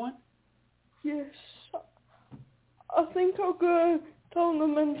another one? Yes. I think I'll go down the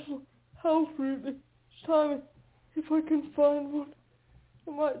mental health route this time, if I can find one.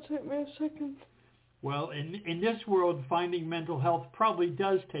 It might take me a second. Well, in this world, finding mental health probably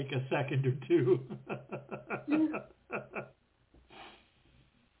does take a second or two. Yeah.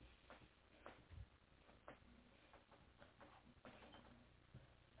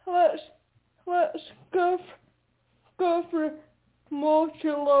 Let's go for a more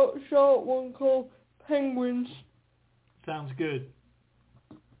chill out short one called Penguins. Sounds good.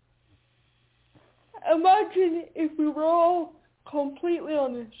 Imagine if we were all completely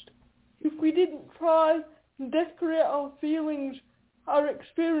honest. If we didn't try and decorate our feelings, our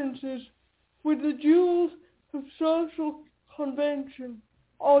experiences with the jewels of social convention,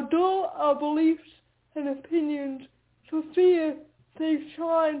 or dull our beliefs and opinions for fear they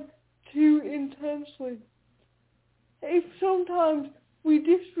shine too intensely. If sometimes we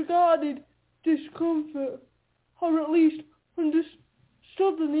disregarded discomfort, or at least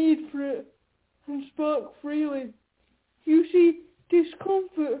understood the need for it and spoke freely. You see,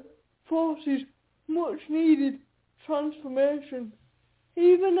 discomfort forces much needed transformation.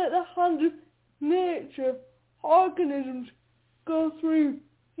 Even at the hand of nature, organisms go through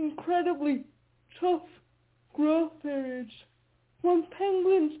incredibly tough growth periods. When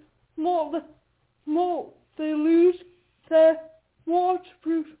penguins molt, they lose their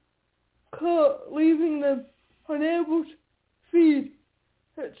waterproof coat, leaving them unable to feed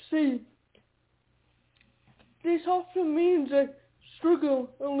at sea. This often means they struggle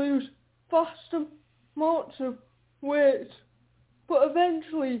and lose vast amounts of weight, but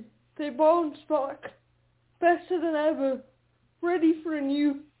eventually they bounce back better than ever, ready for a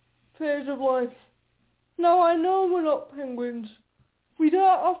new phase of life. Now I know we're not penguins. We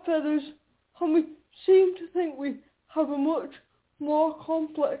don't have feathers, and we seem to think we have a much more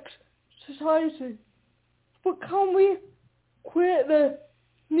complex society. But can we equate the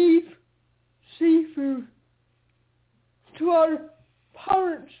need for seafood to our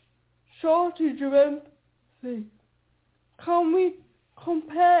parents' shortage of empathy? Can we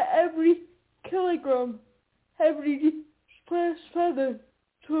compare every kilogram, every displaced feather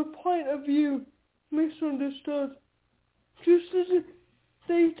to a point of view misunderstood? Just as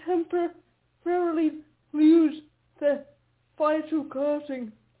they temporarily lose their vital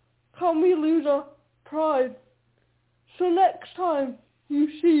coating, can we lose our pride? So next time you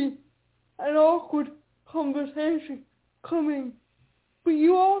see an awkward conversation coming, but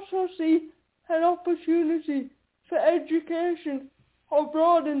you also see an opportunity for education or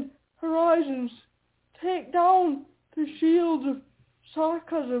broaden horizons, take down the shields of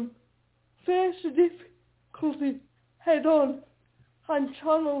sarcasm, face the difficulty head on, and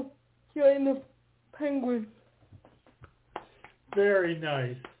channel your inner penguin. Very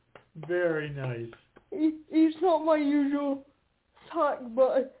nice. Very nice. It's not my usual tack,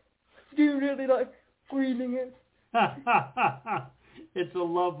 but I do really like reading it. It's a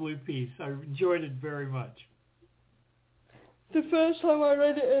lovely piece. I enjoyed it very much. The first time I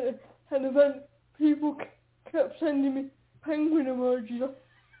read it at an event, people kept sending me penguin emojis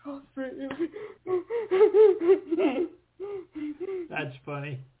after it. That's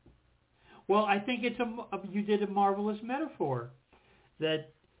funny. Well, I think you did a marvelous metaphor.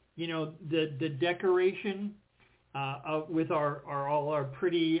 That, you know, the decoration with all our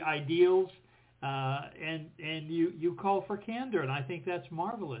pretty ideals, and you call for candor, and I think that's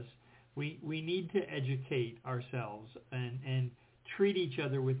marvelous. We need to educate ourselves and treat each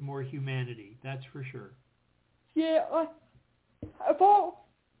other with more humanity. That's for sure. Yeah, about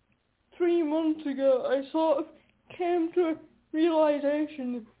 3 months ago, I sort of came to a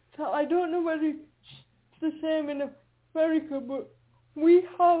realization that I don't know whether it's the same in America, but we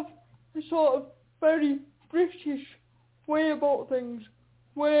have a sort of very British way about things,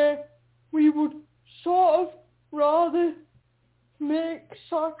 where we would sort of rather make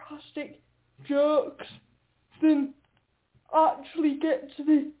sarcastic jokes than actually get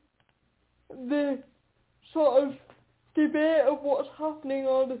to the sort of debate of what's happening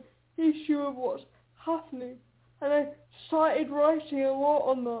or the issue of what's happening. And I started writing a lot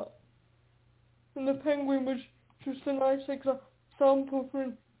on that. And the penguin was just a nice example for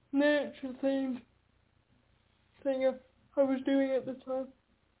a nature-themed thing I was doing at the time.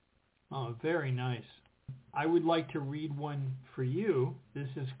 Oh, very nice. I would like to read one for you. This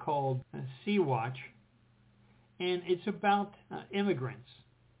is called Sea Watch, and it's about immigrants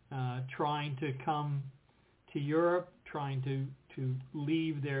trying to come to Europe, trying to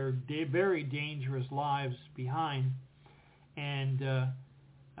leave their very dangerous lives behind, and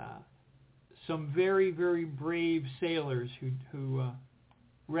some very, very brave sailors who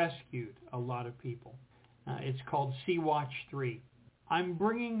rescued a lot of people. It's called Sea Watch 3. I'm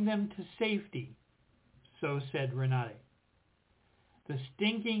bringing them to safety, so said Renate. The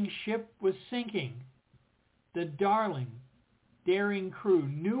stinking ship was sinking. The darling, daring crew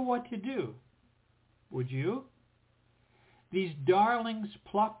knew what to do. Would you? These darlings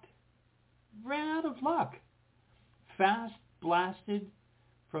plucked, ran out of luck, fast blasted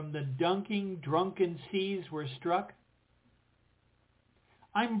from the dunking, drunken seas were struck.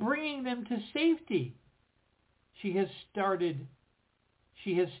 I'm bringing them to safety, she has stated,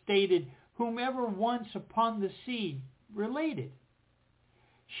 whomever once upon the sea related.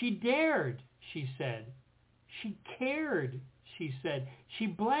 She dared, she said. She cared, she said. She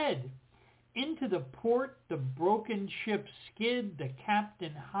bled. Into the port the broken ship skid, the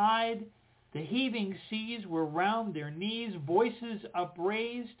captain hied. The heaving seas were round their knees, voices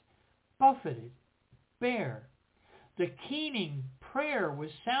upraised, buffeted, bare. The keening prayer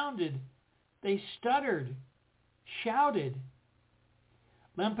was sounded. They stuttered, shouted.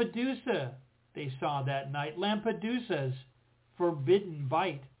 Lampedusa, they saw that night, Lampedusa's forbidden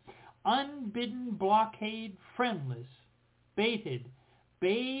bite. Unbidden blockade, friendless, baited,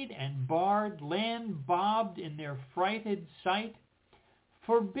 bayed and barred, land bobbed in their frighted sight.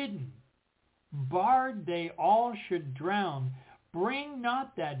 Forbidden, barred they all should drown. Bring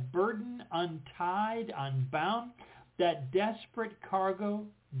not that burden untied, unbound, that desperate cargo,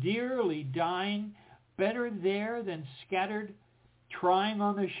 dearly dying, better there than scattered, trying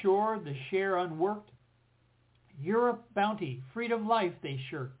on the shore the share unworked. Europe bounty, freedom life they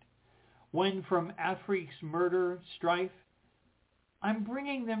shirked, when from Afrique's murder strife. I'm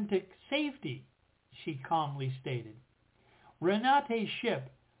bringing them to safety, she calmly stated. Renate's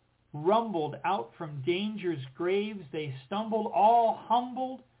ship rumbled out from danger's graves. They stumbled, all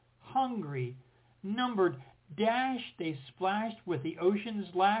humbled, hungry, numbered, dashed, they splashed with the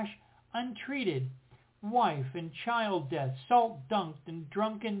ocean's lash, untreated, wife and child death, salt-dunked and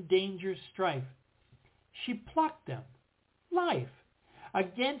drunken danger's strife. She plucked them, life,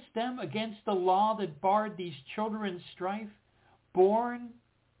 against them, against the law that barred these children's strife, born,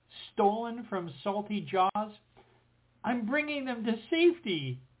 stolen from salty jaws. I'm bringing them to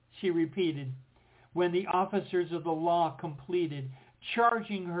safety, she repeated, when the officers of the law completed,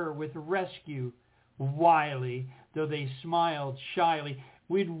 charging her with rescue, wily, though they smiled shyly.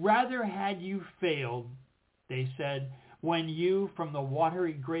 We'd rather had you failed, they said, when you from the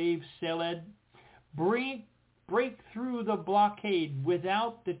watery grave sailed. Break through the blockade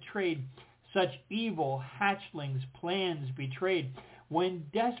without the trade. Such evil hatchlings' plans betrayed. When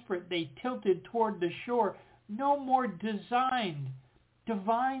desperate they tilted toward the shore, no more designed,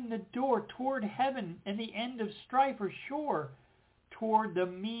 divine the door toward heaven and the end of strife, or sure, toward the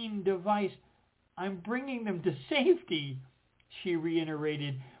mean device. I'm bringing them to safety, she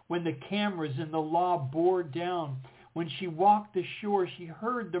reiterated, when the cameras in the law bore down. When she walked the shore, she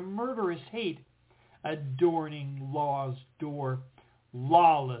heard the murderous hate adorning law's door,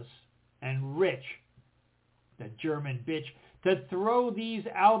 lawless and rich, the German bitch, to throw these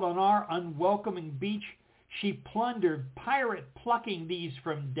out on our unwelcoming beach. She plundered, pirate plucking these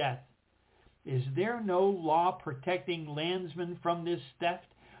from death. Is there no law protecting landsmen from this theft?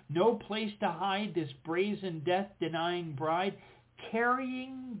 No place to hide this brazen death-denying bride,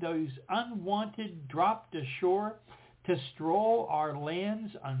 carrying those unwanted dropped ashore to stroll our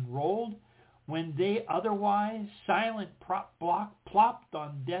lands unrolled, when they otherwise silent plopped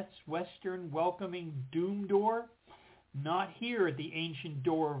on death's western welcoming doom door? Not here at the ancient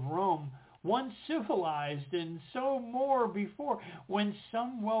door of Rome, once civilized and so more before, when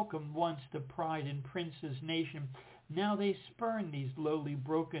some welcomed once the pride and prince's nation. Now they spurn these lowly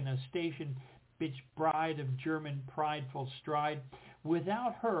broken a station, bitch bride of German prideful stride.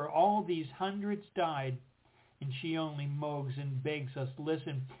 Without her all these hundreds died, and she only mogs and begs us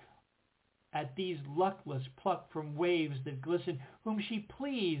listen at these luckless plucked from waves that glisten, whom she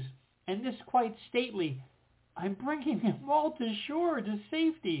please, and this quite stately. I'm bringing them all to shore to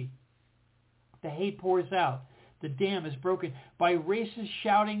safety. The hate pours out, the dam is broken, by races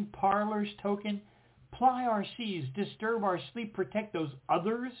shouting parlors token. Ply our seas, disturb our sleep, protect those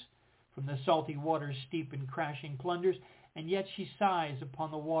others from the salty waters steep in crashing plunders. And yet she sighs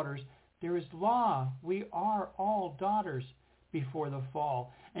upon the waters. There is law, we are all daughters before the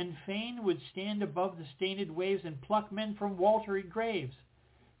fall, and fain would stand above the stained waves and pluck men from watery graves.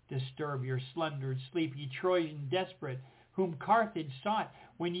 Disturb your slender sleep, ye Trojan desperate, whom Carthage sought,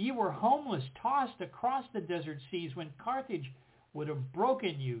 when ye were homeless, tossed across the desert seas, when Carthage would have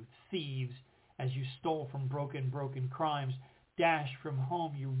broken you, thieves, as you stole from broken crimes, dashed from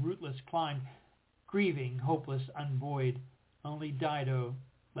home you rootless climbed, grieving, hopeless, unbuoyed. Only Dido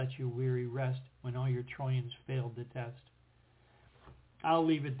let you weary rest when all your Trojans failed the test. I'll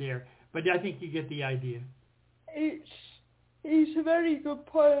leave it there, but I think you get the idea. It's a very good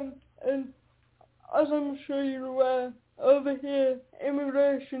poem, and as I'm sure you're aware, over here,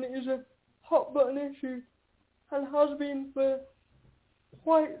 immigration is a hot button issue, and has been for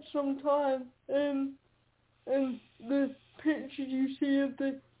quite some time. And the pictures you see of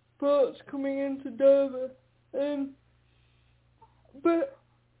the boats coming into Dover, but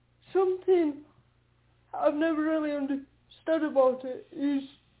something I've never really understood about it is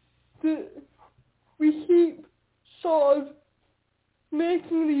that we keep sort of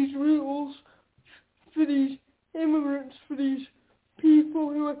making these rules for these immigrants, for these people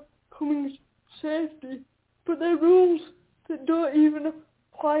who are coming to safety, but they're rules that don't even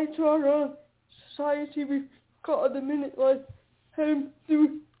apply to our own society we've got at the minute. Like, there was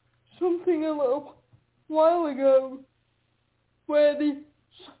something a little while ago where they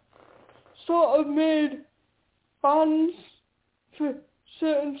sort of made bans for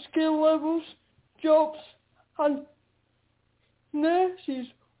certain skill levels, jobs, and nurses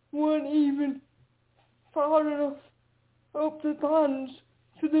weren't even far enough up the bans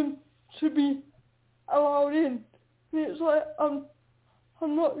for them to be allowed in. And it's like,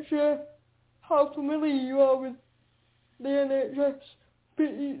 I'm not sure how familiar you are with the NHS, but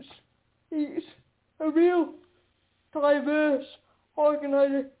it's a real diverse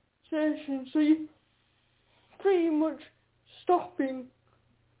organisation. So pretty much stopping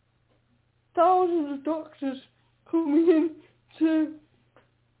thousands of doctors coming into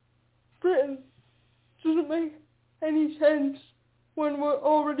Britain doesn't make any sense when we're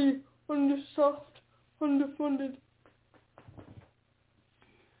already understaffed, underfunded.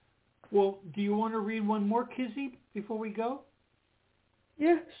 Well, do you want to read one more, Kizzy, before we go?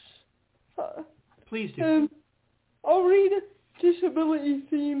 Yes. Please do. I'll read a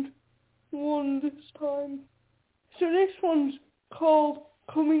disability-themed one this time. So this one's called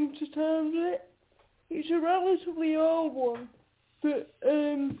Coming to Terms with It. It's a relatively old one, but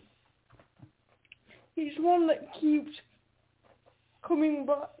it's one that keeps coming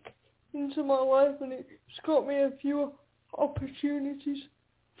back into my life, and it's got me a few opportunities.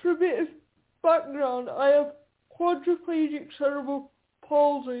 For a bit of background, I have quadriplegic cerebral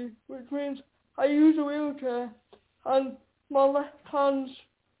palsy, which means I use a wheelchair and my left hand's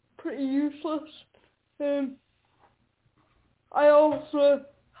pretty useless. I also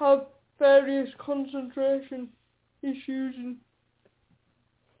have various concentration issues,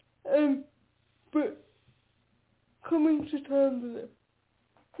 but coming to terms with it.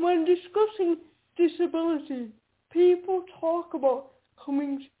 When discussing disability, people talk about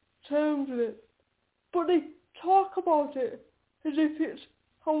coming to terms with it, but they talk about it as if it's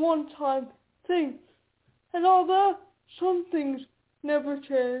a one-time thing. And although some things never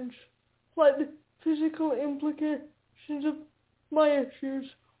change, like the physical implications of my issues,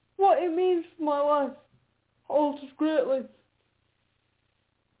 what it means for my life alters greatly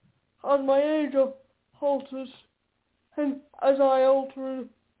as my age alters and as I alter as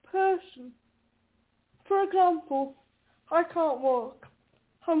a person. For example, I can't walk.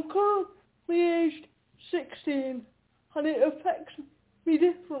 I'm currently aged 16, and it affects me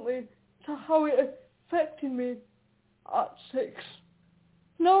differently to how it affected me at 6.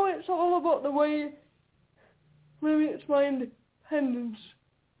 Now it's all about the way it limits my independence,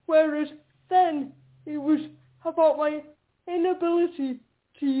 whereas then it was about my inability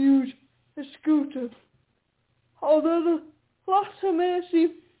to use a scooter. Although the latter may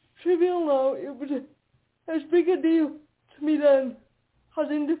seem trivial now, it was as big a deal to me then as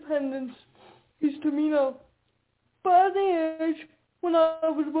independence is to me now. But at the age when I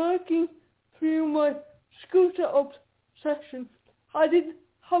was working through my scooter obsession, I didn't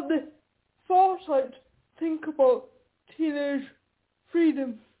have the foresight to think about teenage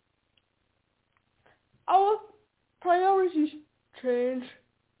freedom. Our priorities change,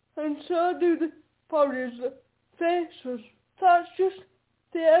 and so do the barriers that face us. That's just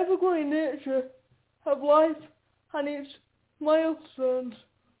the ever-growing nature of life and its milestones.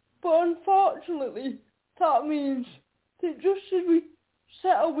 But unfortunately, that means that just as we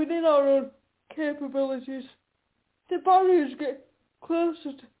settle within our own capabilities, the barriers get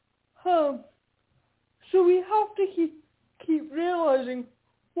closer to home. So we have to keep realising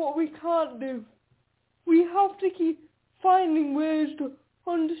what we can't do. We have to keep finding ways to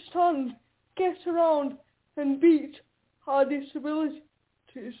understand, get around and beat our disabilities.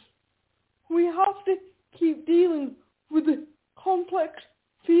 We have to keep dealing with the complex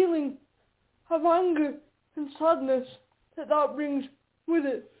feeling of anger and sadness that brings with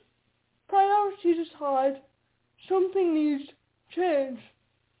it. Priorities aside, something needs to change.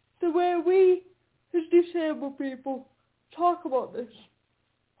 The way we, as disabled people, talk about this.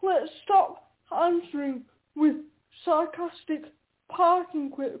 Let's stop answering with sarcastic parting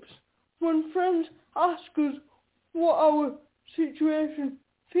quips when friends ask us what our situation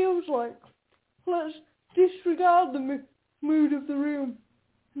feels like. Let's disregard the mood of the room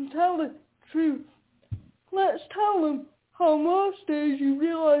and tell the truth. Let's tell them how most days you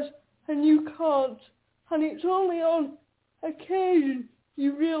realise and you can't, and it's only on occasion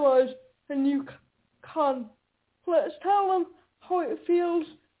you realise and you can. Let's tell them how it feels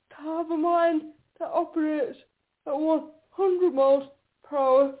to have a mind that operates at 100 miles per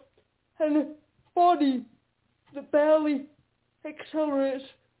hour and a body that barely accelerates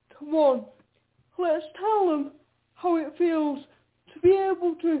to 1. Let's tell them how it feels to be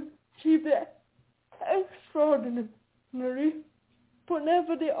able to achieve the extraordinary, but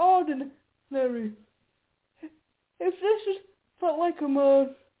never the ordinary. If this has felt like a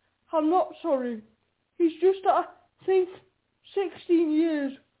moan, I'm not sorry. It's just that I think 16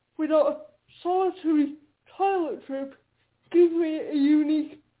 years without a solitary toilet trip gives me a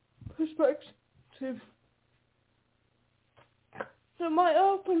unique perspective that might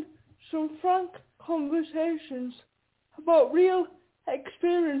open some frank conversations about real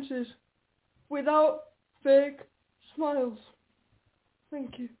experiences without fake smiles.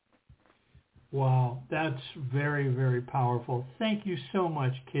 Thank you. Wow, that's very, very powerful. Thank you so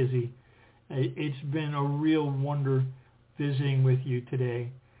much, Kizzy. It's been a real wonder visiting with you today.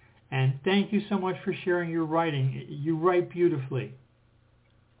 And thank you so much for sharing your writing. You write beautifully.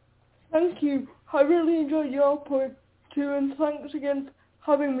 Thank you. I really enjoyed your poem too, and thanks again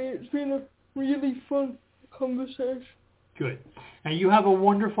for having me. It's been a really fun conversation. Good. Now you have a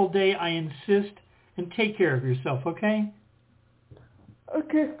wonderful day, I insist, and take care of yourself, okay?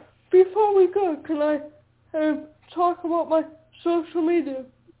 Okay. Before we go, can I talk about my social media?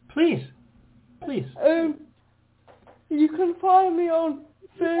 Please. Please. You can find me on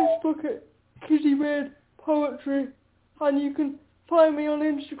Facebook at Kizzy Wade Poetry, and you can find me on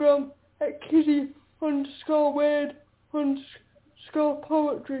Instagram at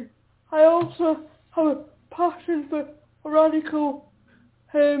Kizzy_Wade_Poetry. I also have a passion for radical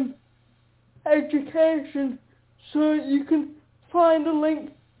education, so you can find a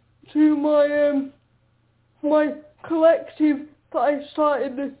link to my collective that I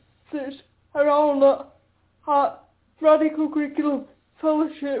started that's around that at Radical Curriculum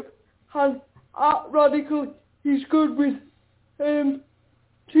Fellowship and at Radical is good with 2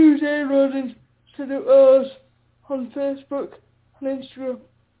 zeros instead of O's on Facebook and Instagram.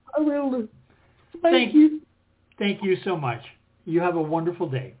 I will do. Thank you. Thank you so much. You have a wonderful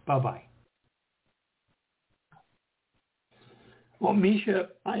day. Bye-bye. Well, Mircea,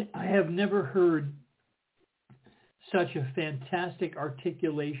 I have never heard such a fantastic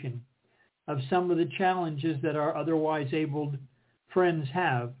articulation of some of the challenges that our otherwise abled friends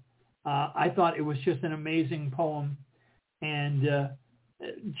have. I thought it was just an amazing poem and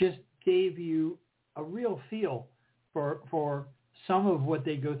just gave you a real feel for some of what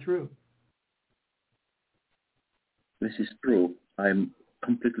they go through. This is true. I'm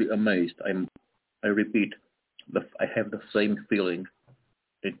completely amazed. I repeat, I have the same feeling.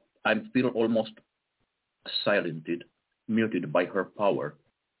 I feel almost silenced, muted by her power,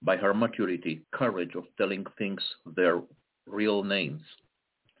 by her maturity, courage of telling things their real names,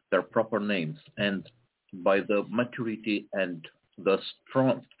 their proper names, and by the maturity and the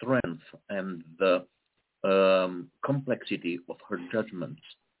strong strength and the complexity of her judgments,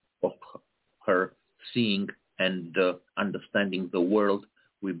 of her seeing and understanding the world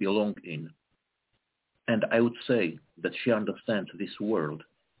we belong in. And I would say that she understands this world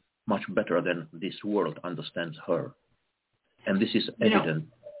much better than this world understands her. And this is evident.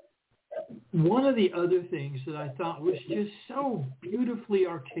 One of the other things that I thought was just so beautifully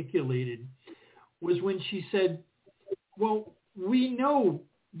articulated was when she said, well, we know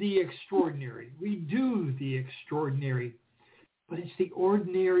the extraordinary. We do the extraordinary. But it's the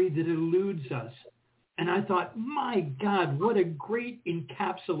ordinary that eludes us. And I thought, my God, what a great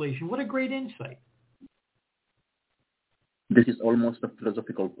encapsulation. What a great insight. This is almost a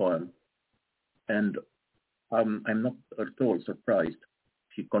philosophical poem. And I'm not at all surprised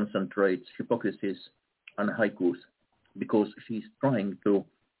she concentrates hypocrisy on haikus, because she's trying to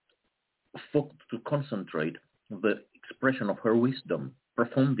concentrate the expression of her wisdom,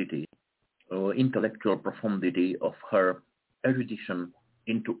 profundity, intellectual profundity of her erudition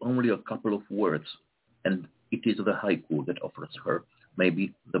into only a couple of words. And it is the haiku that offers her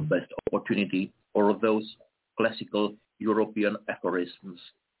maybe the best opportunity, or those classical European aphorisma,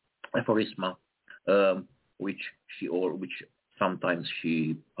 which sometimes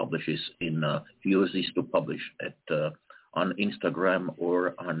she publishes she uses to publish on Instagram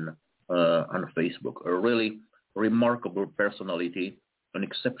or on Facebook. A really remarkable personality, an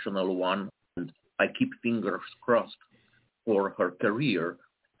exceptional one, and I keep fingers crossed for her career.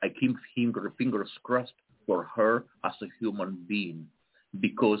 I keep fingers crossed for her as a human being,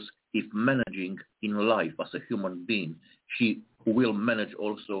 because if managing in life as a human being, she will manage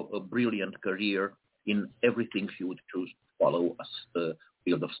also a brilliant career in everything she would choose to follow as the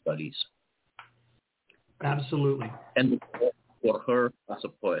field of studies. Absolutely. And for her as a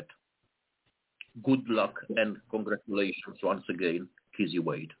poet, good luck and congratulations once again, Kizzy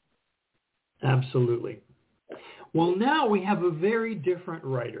Wade. Absolutely. Well, now we have a very different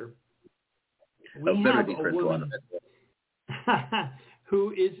writer. We have a woman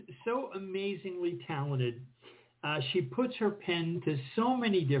who is so amazingly talented. She puts her pen to so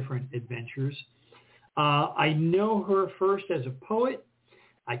many different adventures. I know her first as a poet.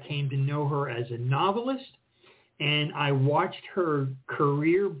 I came to know her as a novelist, and I watched her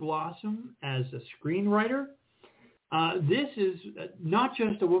career blossom as a screenwriter. This is not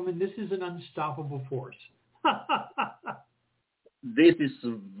just a woman. This is an unstoppable force. This is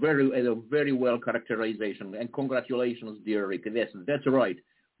a very well characterization, and congratulations, dear Rick. Yes, that's right.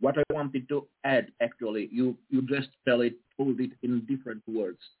 What I wanted to add, actually, you just told it in different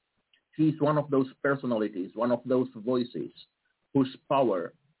words. She's one of those personalities, one of those voices whose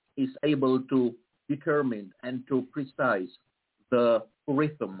power is able to determine and to precise the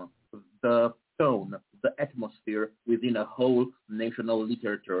rhythm, the tone, the atmosphere within a whole national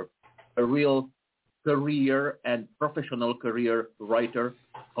literature. A real career and professional career writer.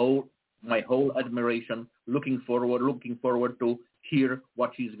 My whole admiration. Looking forward to hear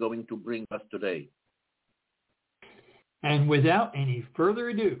what she's going to bring us today. And without any further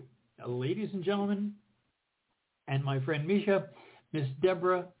ado, ladies and gentlemen, and my friend Mircea, Miss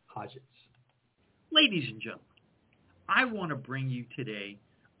Deborah Hodgetts. Ladies and gentlemen, I want to bring you today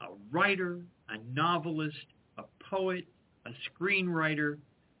a writer, a novelist, a poet, a screenwriter,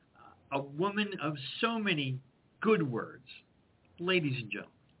 a woman of so many good words. Ladies and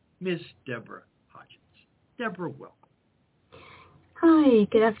gentlemen, Miss Deborah Hodgetts. Deborah, welcome. Hi,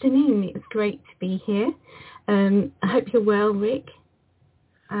 good afternoon. It's great to be here. I hope you're well, Rick.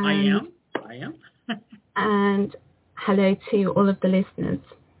 I am. And hello to all of the listeners.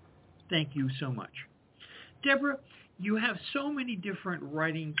 Thank you so much. Deborah, you have so many different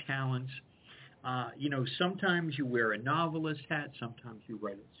writing talents. Sometimes you wear a novelist hat, sometimes you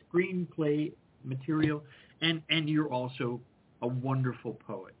write a screenplay material, and you're also a wonderful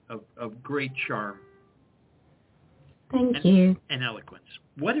poet of great charm. Thank you. And eloquence.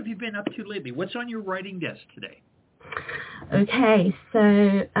 What have you been up to lately? What's on your writing desk today? Okay,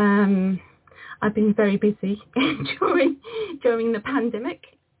 so I've been very busy during the pandemic.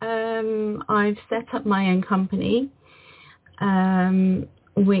 I've set up my own company,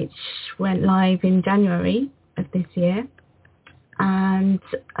 which went live in January of this year. And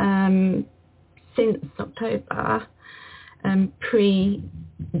since October, pre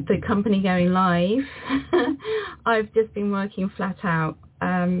the company going live, I've just been working flat out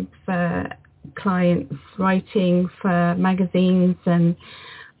for clients, writing for magazines and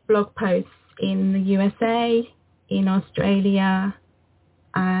blog posts in the USA, in Australia,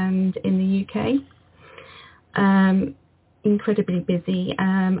 and in the UK. Incredibly busy,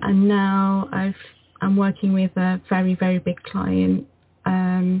 and now I'm working with a very, very big client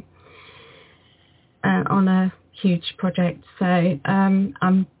on a huge project. So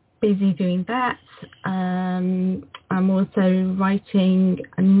I'm busy doing that. I'm also writing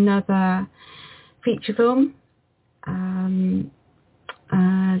another feature film, and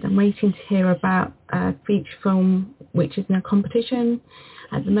I'm waiting to hear about a feature film which is in a competition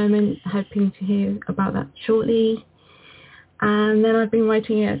at the moment, hoping to hear about that shortly. And then I've been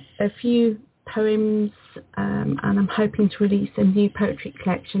writing a few poems, and I'm hoping to release a new poetry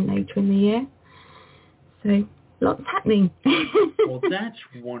collection later in the year. So lots happening. Well, that's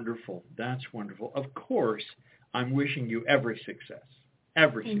wonderful. That's wonderful. Of course, I'm wishing you every success.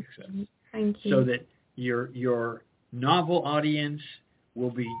 Every success. Thank you. So that your novel audience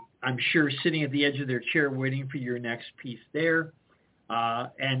will be, I'm sure, sitting at the edge of their chair waiting for your next piece there.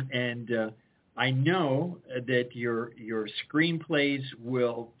 And I know that your screenplays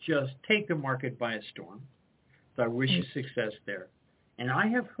will just take the market by a storm. So I wish you success there. And I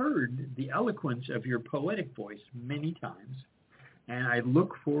have heard the eloquence of your poetic voice many times, and I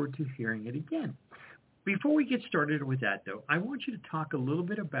look forward to hearing it again. Before we get started with that, though, I want you to talk a little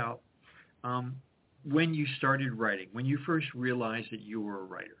bit about when you started writing, when you first realized that you were a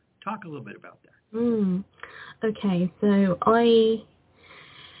writer. Talk a little bit about that. Okay, so I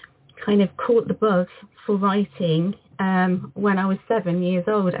kind of caught the bug for writing when I was 7 years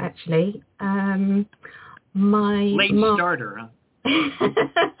old, actually. Late starter, huh?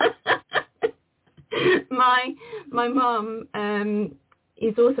 My mum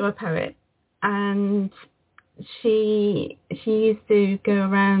is also a poet, and she used to go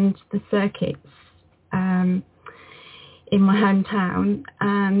around the circuits in my hometown,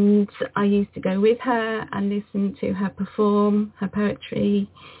 and I used to go with her and listen to her perform her poetry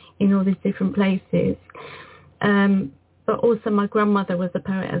in all these different places. But also my grandmother was a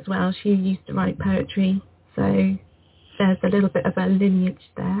poet as well. She used to write poetry, so there's a little bit of a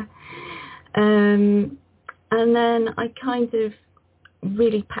lineage there. And then I kind of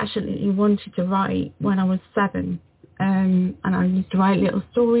really passionately wanted to write when I was 7. And I used to write little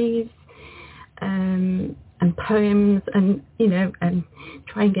stories and poems, and and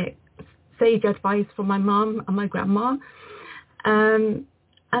try and get sage advice from my mum and my grandma. And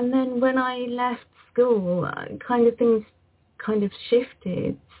then when I left school, things kind of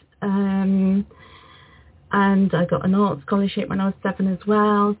shifted. And I got an art scholarship when I was 7 as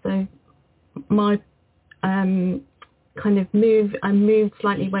well. So my I moved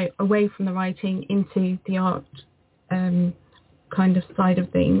slightly away from the writing into the art kind of side of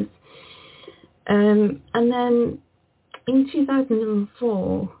things. And then in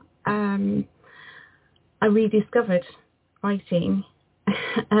 2004, I rediscovered writing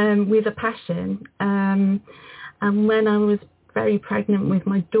with a passion. And when I was very pregnant with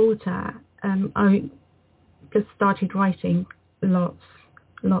my daughter, I just started writing lots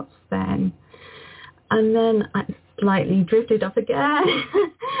then. And then I slightly drifted off again.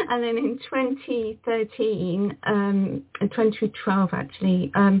 And then in 2013, 2012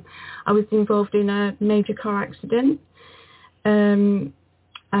 actually, I was involved in a major car accident. And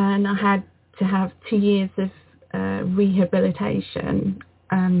I had to have 2 years of rehabilitation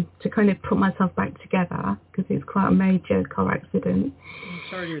to kind of put myself back together, because it was quite a major car accident. I'm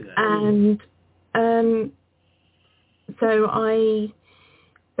sorry to hear that. And so I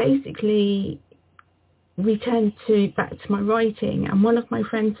basically returned back to my writing, and one of my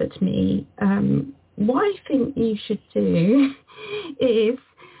friends said to me, what I think you should do is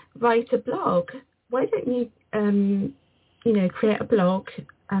write a blog. Why don't you create a blog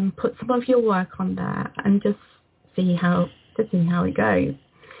and put some of your work on there and just see how it goes.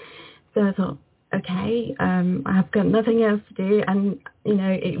 So I thought, okay, I've got nothing else to do, and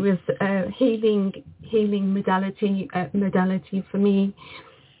it was a healing modality for me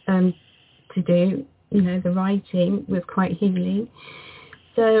to do. The writing was quite healing.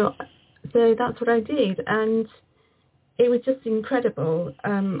 So that's what I did, and it was just incredible.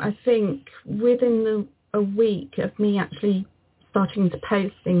 I think within a week of me actually starting to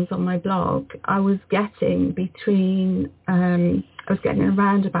post things on my blog, I was getting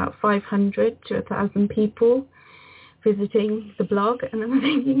around about 500 to 1,000 people visiting the blog, and I'm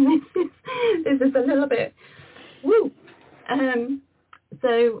thinking this is a little bit woo.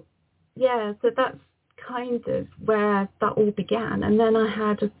 So that's kind of where that all began. And then I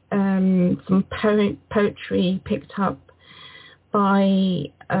had some poetry picked up by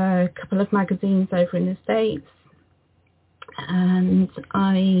a couple of magazines over in the States, and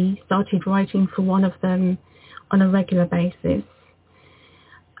I started writing for one of them on a regular basis,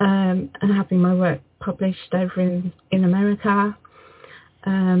 and having my work published over in America.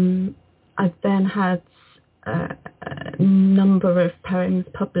 I've then had a number of poems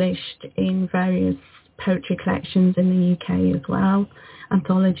published in various poetry collections in the UK as well,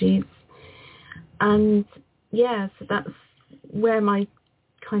 anthologies. And so that's where my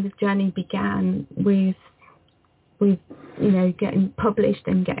kind of journey began, with getting published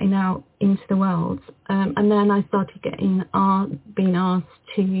and getting out into the world. And then I started being asked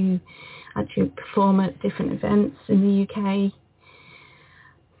to actually perform at different events in the UK.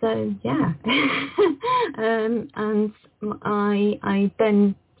 So and I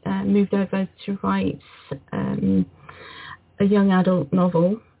then moved over to write a young adult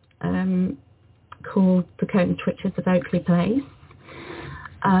novel called The Cone Twitchers of Oakley Place,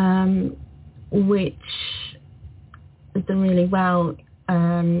 which has done really well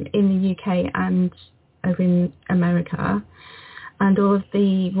in the UK and over in America. And all of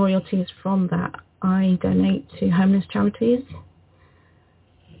the royalties from that I donate to homeless charities.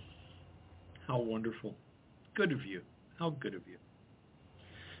 How wonderful. Good of you. How good of you.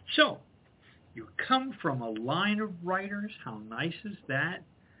 So, you come from a line of writers. How nice is that?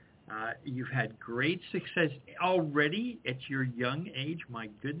 You've had great success already at your young age. My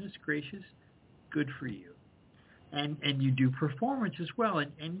goodness gracious. Good for you. And you do performance as well.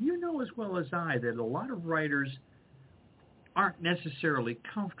 And you know as well as I that a lot of writers aren't necessarily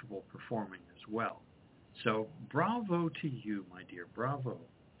comfortable performing as well. So bravo to you, my dear. Bravo.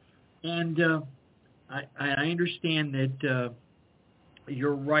 And I understand that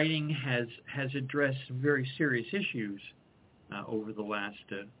your writing has addressed some very serious issues over the last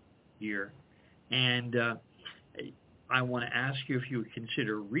year. And I want to ask you if you would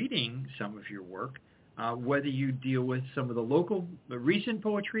consider reading some of your work, whether you deal with some of the recent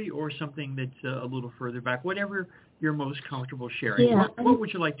poetry or something that's a little further back, whatever you're most comfortable sharing. Yeah, what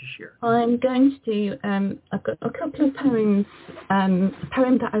would you like to share? I'm going to do, I've got a couple of poems, a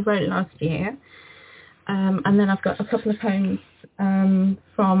poem that I wrote last year, and then I've got a couple of poems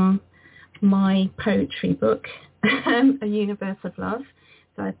from my poetry book, A Universe of Love.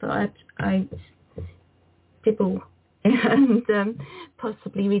 So I thought I'd dibble and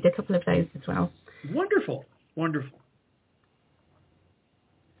possibly read a couple of those as well. Wonderful, wonderful.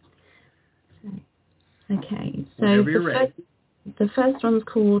 Okay, so the first one's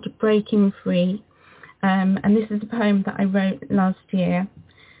called Breaking Free, and this is a poem that I wrote last year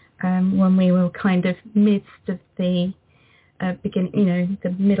when we were kind of midst of the beginning,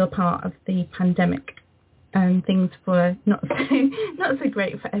 the middle part of the pandemic, and things were not so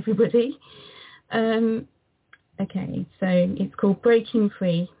great for everybody. Okay, so it's called Breaking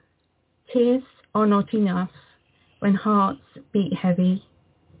Free. Tears are not enough when hearts beat heavy,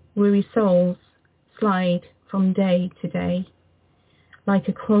 weary souls slide from day to day. like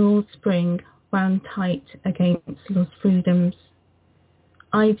a coiled spring wound tight against lost freedoms.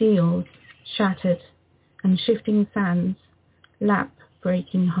 Ideals shattered and shifting sands lap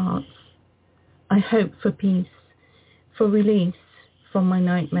breaking hearts. I hope for peace, for release from my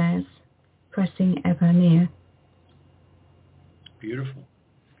nightmares, pressing ever near. Beautiful,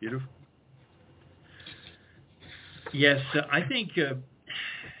 beautiful. Yes, I think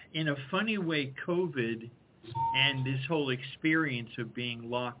in a funny way, COVID and this whole experience of being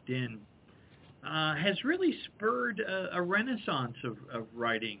locked in has really spurred a renaissance of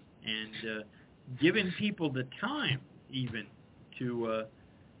writing and given people the time even to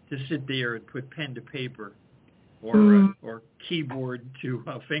sit there and put pen to paper or keyboard to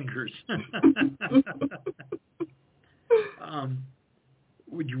fingers.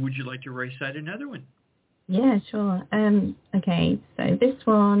 Would you like to recite another one? Yeah, sure. Okay, so this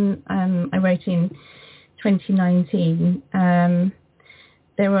one I wrote in 2019.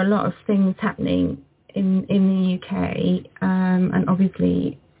 There were a lot of things happening in the UK, and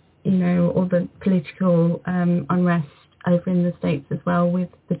obviously, you know, all the political unrest over in the States as well with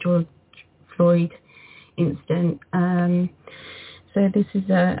the George Floyd incident. So this is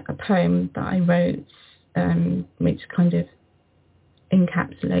a poem that I wrote, which kind of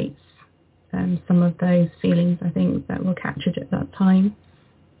encapsulates some of those feelings, I think, that were captured at that time.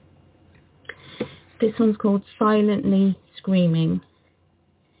 This one's called Silently Screaming.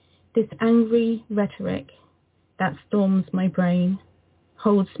 This angry rhetoric that storms my brain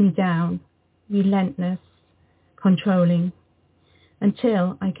holds me down, relentless, controlling,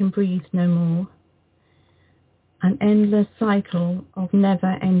 until I can breathe no more. An endless cycle of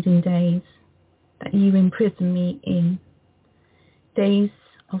never-ending days that you imprison me in. Days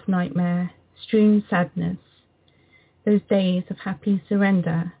of nightmare, strewn sadness, those days of happy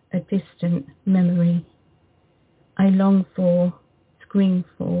surrender, a distant memory. I long for, scream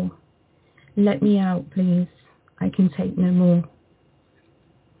for, let me out, please, I can take no more.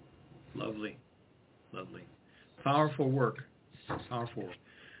 Lovely, lovely. Powerful work, powerful work.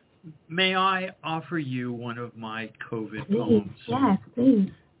 May I offer you one of my COVID poems? Yes,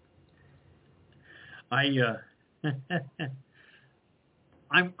 please.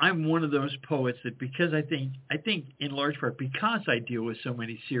 I'm one of those poets that because I think in large part because I deal with so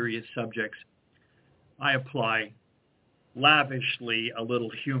many serious subjects, I apply lavishly a little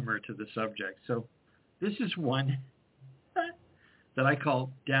humor to the subject. So this is one that I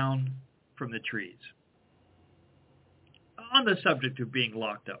call Down from the Trees. On the subject of being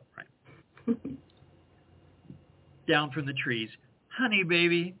locked up, right? Down from the trees. Honey,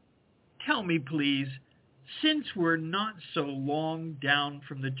 baby, tell me, please, since we're not so long down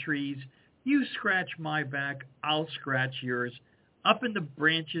from the trees, you scratch my back, I'll scratch yours, up in the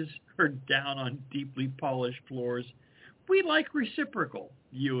branches or down on deeply polished floors. We like reciprocal,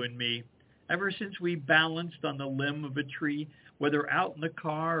 you and me, ever since we balanced on the limb of a tree, whether out in the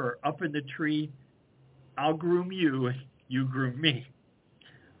car or up in the tree. I'll groom you and you groom me.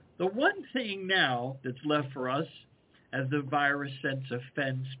 The one thing now that's left for us, as the virus sets a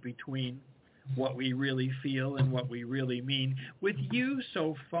fence between what we really feel and what we really mean, with you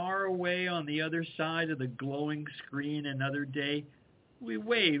so far away on the other side of the glowing screen another day, we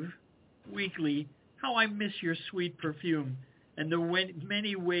wave weakly, how I miss your sweet perfume and the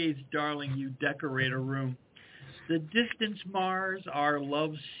many ways, darling, you decorate a room. The distance mars our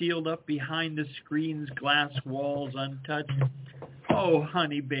love sealed up behind the screen's glass walls untouched. Oh,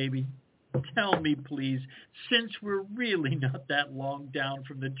 honey, baby, tell me, please, since we're really not that long down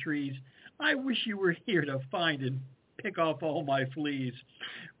from the trees, I wish you were here to find and pick off all my fleas.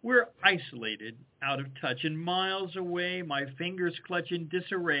 We're isolated, out of touch, and miles away, my fingers clutch in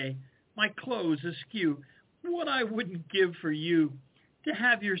disarray, my clothes askew. What I wouldn't give for you, to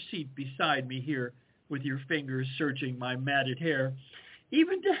have your seat beside me here, with your fingers searching my matted hair,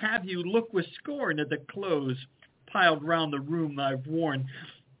 even to have you look with scorn at the clothes piled round the room I've worn.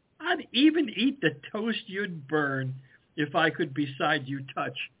 I'd even eat the toast you'd burn if I could beside you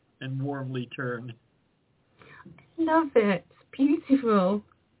touch and warmly turn. Love it. Beautiful.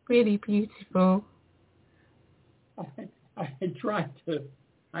 Really beautiful. I tried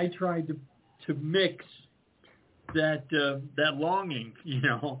to mix that longing, you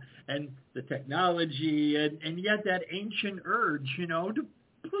know, and the technology, and yet that ancient urge, you know, to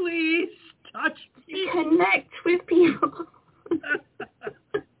please touch me. Connect with people.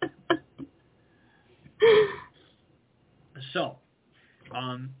 So,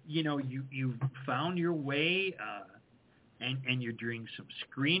 you know, you found your way, and you're doing some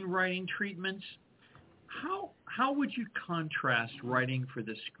screenwriting treatments. How would you contrast writing for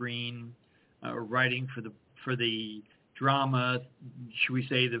the screen, writing for the drama, should we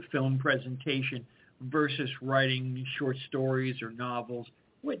say the film presentation, versus writing short stories or novels?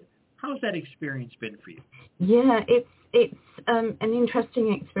 How's that experience been for you? Yeah, it's an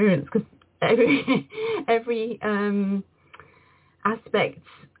interesting experience because every aspect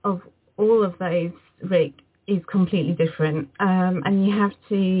of all of those, Rick, is completely different, and you have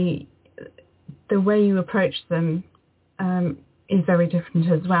to, the way you approach them is very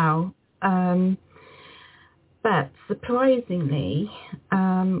different as well. But surprisingly,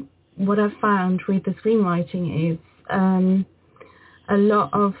 what I've found with the screenwriting is a lot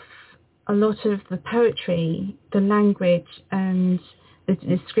of the poetry, the language, and the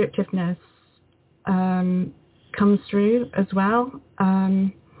descriptiveness comes through as well.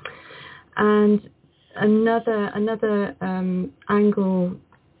 And another angle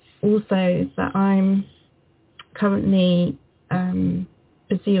also that I'm currently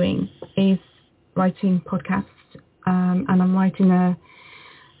pursuing is writing podcasts, and I'm writing a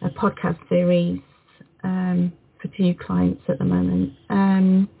podcast series for 2 clients at the moment.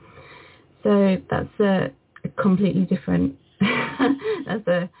 So that's a completely different, that's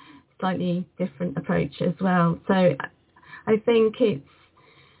a slightly different approach as well. So I think it's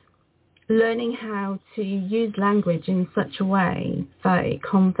learning how to use language in such a way that it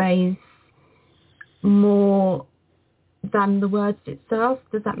conveys more than the words itself.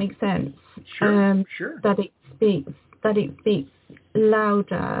 Does that make sense? Sure, sure. That it speaks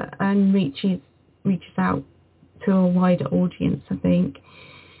louder and reaches out to a wider audience, I think.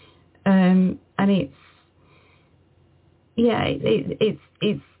 And it's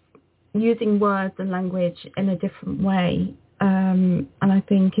using words and language in a different way. And I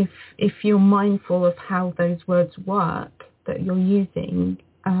think if you're mindful of how those words work that you're using,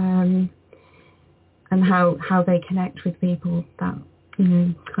 and how they connect with people, that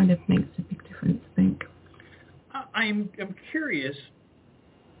kind of makes a big difference, I think. I'm curious.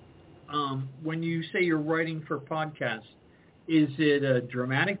 When you say you're writing for podcasts, is it a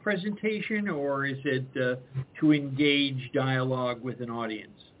dramatic presentation or is it to engage dialogue with an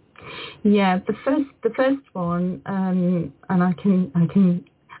audience? Yeah, the first one, and I can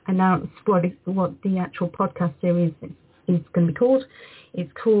announce what the actual podcast series is going to be called.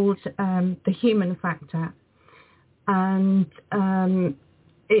 It's called The Human Factor, and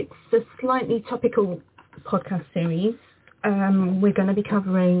it's a slightly topical podcast series. We're going to be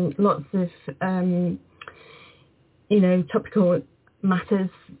covering lots of topical matters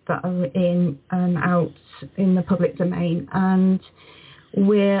that are out in the public domain, and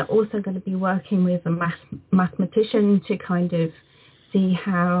we're also going to be working with a mathematician to kind of see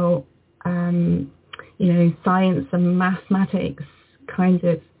how science and mathematics kind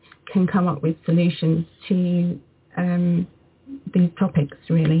of can come up with solutions to these topics,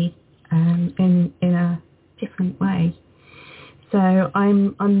 really, in a different way. So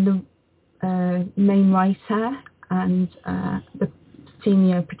I'm the main writer and the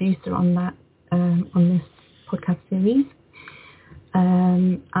senior producer on that on this podcast series,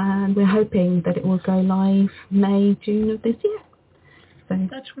 and we're hoping that it will go live May, June of this year. So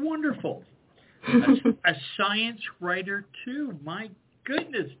that's wonderful. A science writer too. My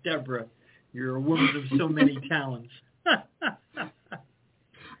goodness, Deborah, you're a woman of so many talents.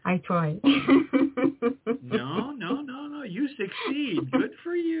 I try. No. You succeed. Good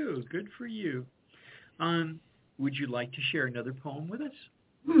for you. Good for you. Would you like to share another poem with us?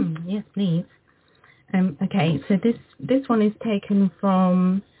 Yes, please. Okay, so this one is taken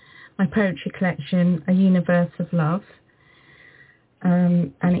from my poetry collection, A Universe of Love,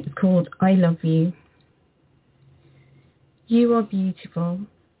 and it's called I Love You. You are beautiful,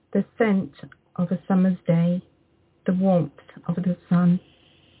 the scent of a summer's day, the warmth of the sun.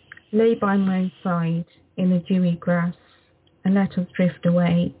 Lay by my side in the dewy grass and let us drift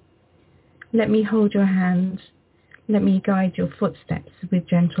away. Let me hold your hand, let me guide your footsteps with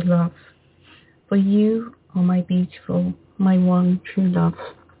gentle love. For you are my beautiful, my one true love.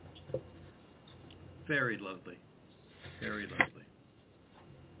 Very lovely. Very lovely.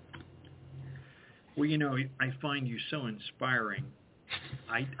 Well, I find you so inspiring.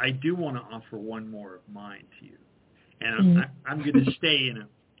 I do want to offer one more of mine to you. And I'm going to stay in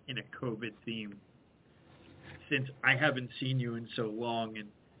a COVID theme, since I haven't seen you in so long, and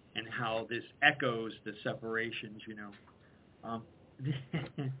how this echoes the separations,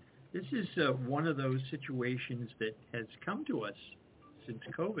 This is one of those situations that has come to us since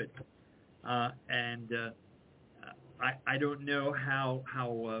COVID, and I don't know how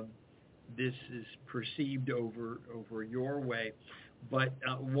this is perceived over your way, but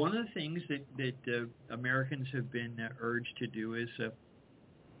one of the things that Americans have been urged to do is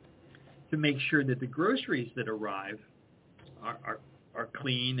to make sure that the groceries that arrive are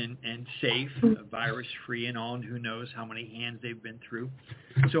clean and safe, virus-free and all, and who knows how many hands they've been through.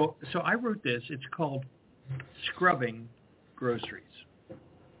 So I wrote this. It's called Scrubbing Groceries.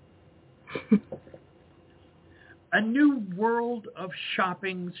 A new world of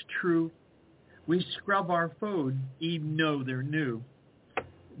shopping's true. We scrub our food, even though they're new.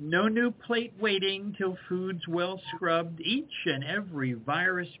 No new plate waiting till food's well scrubbed, each and every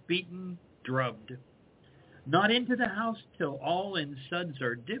virus beaten, drubbed. Not into the house till all in suds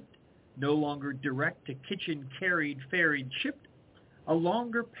are dipped, no longer direct to kitchen carried, ferried, shipped. A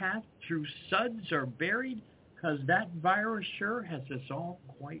longer path through suds are buried, 'cause that virus sure has us all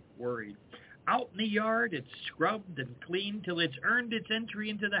quite worried. Out in the yard, it's scrubbed and cleaned till it's earned its entry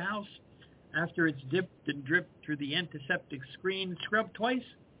into the house. After it's dipped and dripped through the antiseptic screen, scrubbed twice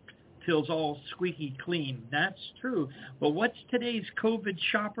till's all squeaky clean. That's true. But what's today's COVID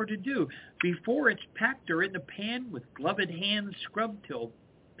shopper to do? Before it's packed or in the pan, with gloved hands scrubbed till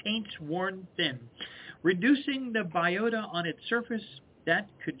paint's worn thin. Reducing the biota on its surface, that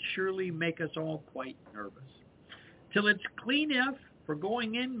could surely make us all quite nervous. Till it's clean enough for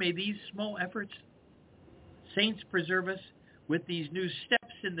going in, may these small efforts, saints preserve us, with these new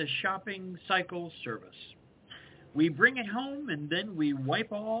steps in the shopping cycle service. We bring it home and then we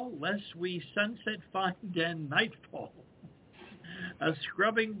wipe all, lest we sunset find and nightfall. A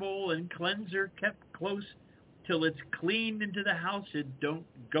scrubbing bowl and cleanser kept close, till it's cleaned into the house it don't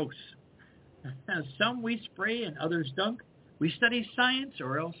ghost. Some we spray and others dunk. We study science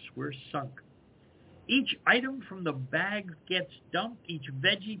or else we're sunk. Each item from the bag gets dumped, each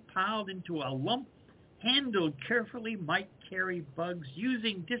veggie piled into a lump, handled carefully might carry bugs,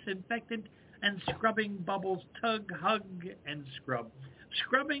 using disinfectant and scrubbing bubbles, tug, hug, and scrub.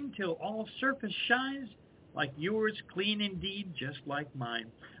 Scrubbing till all surface shines, like yours clean indeed, just like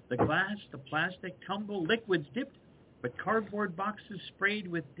mine. The glass, the plastic tumble, liquids dipped, but cardboard boxes sprayed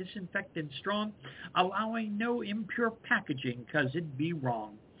with disinfectant strong, allowing no impure packaging, 'cause it'd be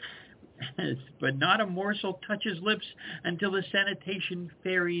wrong. But not a morsel touches lips until the sanitation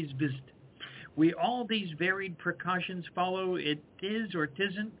fairies visit. We all these varied precautions follow, it is or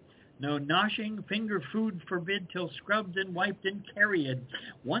 'tisn't. No noshing, finger food forbid till scrubbed and wiped and carried.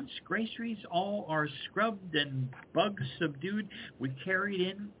 Once groceries all are scrubbed and bugs subdued, we carried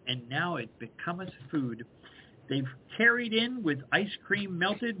in, and now it becometh food. They've carried in with ice cream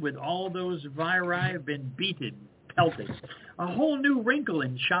melted, with all those viri been beaten, pelted. A whole new wrinkle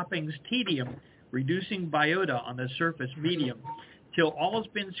in shopping's tedium, reducing biota on the surface medium. Till all's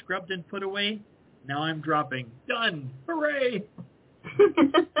been scrubbed and put away, now I'm dropping. Done! Hooray!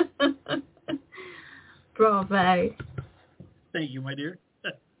 Bravo. Thank you, my dear.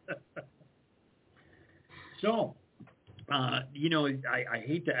 So, I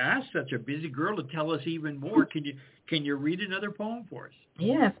hate to ask such a busy girl to tell us even more. Can you read another poem for us?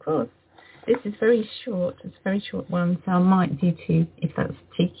 Yeah, of course. This is very short. It's a very short one, so I might do two, if that's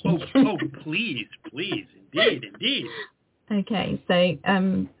cheeky. Oh, please. Indeed. Okay, so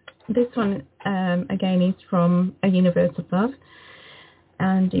this one, again, is from A Universe of Love,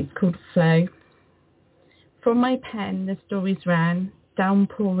 and it's called Flow. From my pen, the stories ran,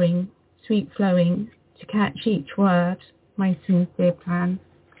 downpouring, sweet flowing, to catch each word, my sincere plan.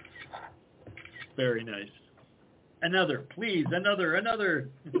 Very nice. Another, please, another.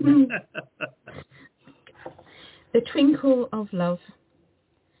 The twinkle of love.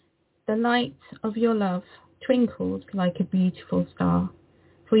 The light of your love twinkles like a beautiful star.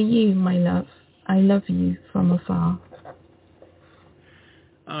 For you, my love, I love you from afar.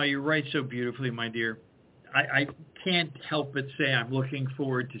 Oh, you write so beautifully, my dear. I can't help but say I'm looking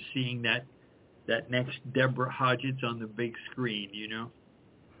forward to seeing that next Deborah Hodgetts on the big screen, you know?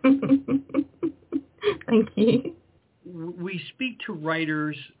 Thank you. We speak to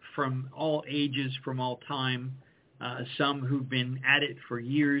writers from all ages, from all time, some who've been at it for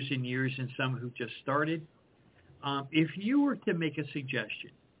years and years and some who just started. If you were to make a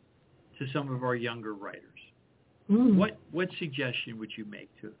suggestion to some of our younger writers, what suggestion would you make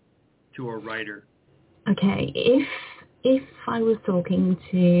to a writer? Okay, if I was talking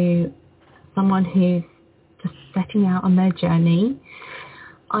to someone who's just setting out on their journey,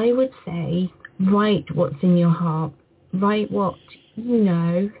 I would say write what's in your heart, write what you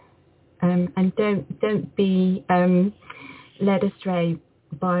know, and don't be led astray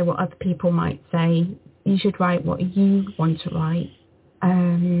by what other people might say. You should write what you want to write.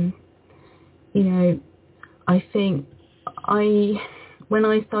 I think when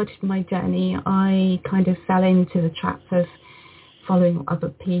I started my journey, I kind of fell into the trap of following what other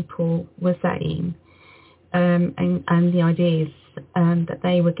people were saying, and the ideas that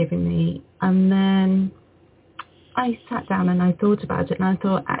they were giving me. And then I sat down and I thought about it, and I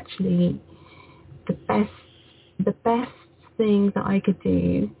thought actually the best thing that I could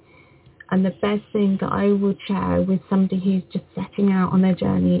do, and the best thing that I would share with somebody who's just setting out on their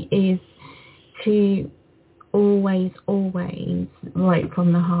journey, is to always write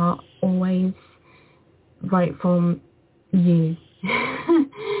from the heart, always write from you.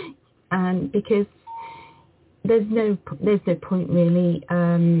 And because there's no point really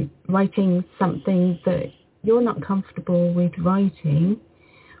writing something that you're not comfortable with writing,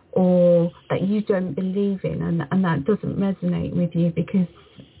 or that you don't believe in, and that doesn't resonate with you, because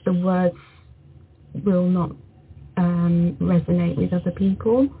the words will not resonate with other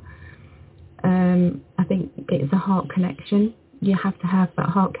people. I think it's a heart connection. You have to have that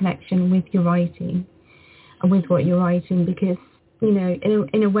heart connection with your writing and with what you're writing, because, you know,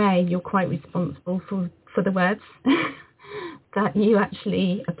 in a way you're quite responsible for the words that you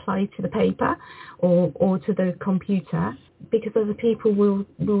actually apply to the paper or to the computer, because other people will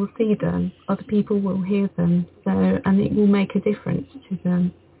see them, other people will hear them, and it will make a difference to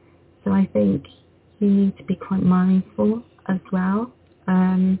them. So I think you need to be quite mindful as well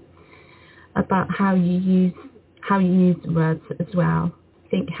about how you use the words as well.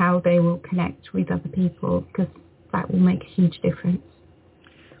 Think how they will connect with other people, because that will make a huge difference.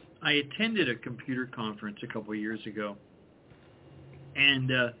 I attended a computer conference a couple of years ago, and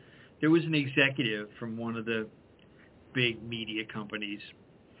there was an executive from one of the big media companies,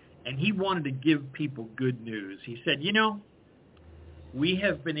 and he wanted to give people good news. He said, you know, we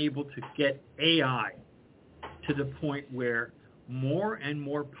have been able to get AI to the point where more and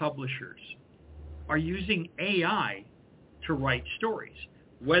more publishers are using AI to write stories,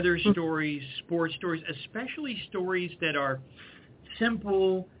 weather stories, sports stories, especially stories that are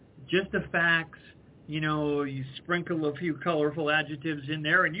simple, just the facts. You know, you sprinkle a few colorful adjectives in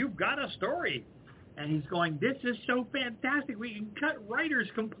there and you've got a story. And he's going, this is so fantastic. We can cut writers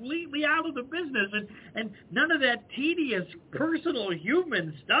completely out of the business, and none of that tedious personal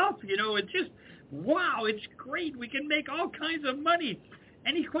human stuff. You know, it's just, wow, it's great. We can make all kinds of money.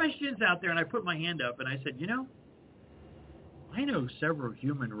 Any questions out there? And I put my hand up and I said, you know, I know several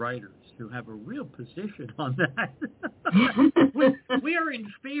human writers who have a real position on that. we are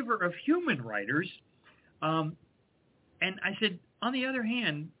in favor of human writers. And I said, on the other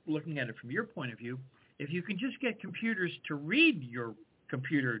hand, looking at it from your point of view, if you can just get computers to read your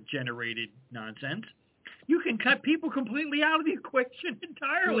computer-generated nonsense, you can cut people completely out of the equation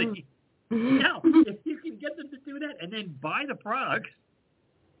entirely. Now, if you can get them to do that and then buy the products,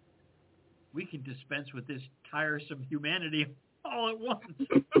 we can dispense with this tiresome humanity all at once.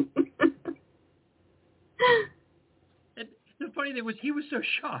 And the funny thing was, he was so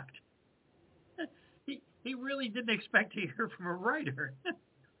shocked. He really didn't expect to hear from a writer.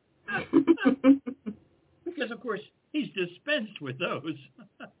 Because, of course, he's dispensed with those.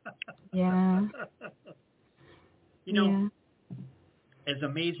 Yeah. You know, as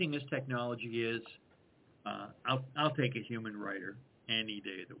amazing as technology is, I'll take a human writer any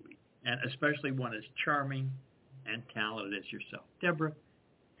day of the week, and especially one as charming and talented as yourself. Deborah,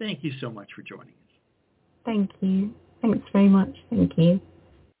 thank you so much for joining us. Thank you. Thanks very much. Thank you.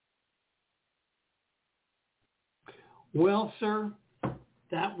 Well, sir,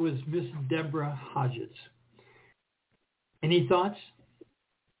 that was Miss Deborah Hodgetts. Any thoughts?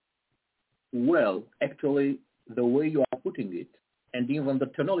 Well, actually, the way you are putting it, and even the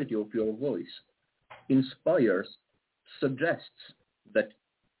tonality of your voice, inspires, suggests that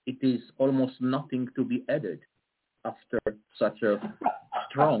it is almost nothing to be added after such a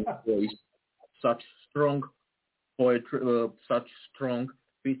strong voice, such strong poetry, such strong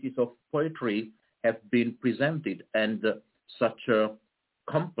pieces of poetry have been presented, and such a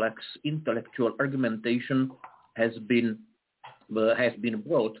complex intellectual argumentation has been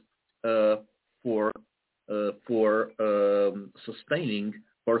brought for sustaining,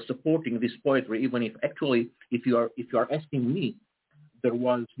 for supporting this poetry. Even if actually, if you are asking me, there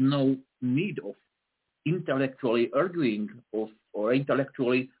was no need of intellectually arguing or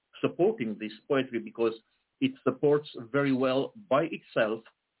intellectually supporting this poetry, because it supports very well by itself.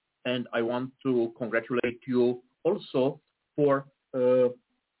 And I want to congratulate you also for the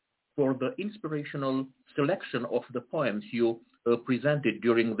inspirational selection of the poems you presented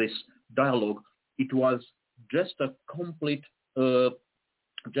during this dialogue. It was just a complete,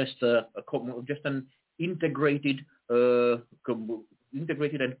 just an integrated and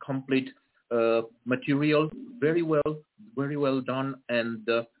complete material. Very well done, and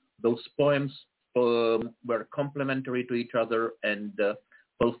those poems were complementary to each other and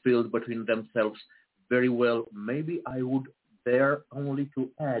fulfilled between themselves very well. Maybe I would dare only to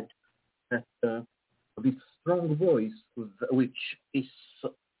add that this strong voice which is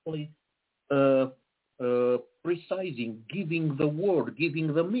precising, giving the word,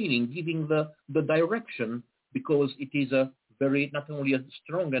 giving the meaning, giving the direction, because it is a very, not only a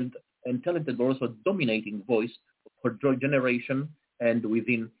strong and talented, but also dominating voice of her generation and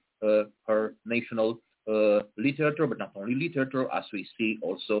within her national literature, but not only literature, as we see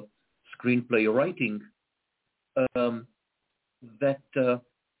also screenplay writing, that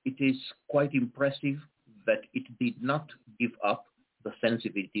it is quite impressive that it did not give up the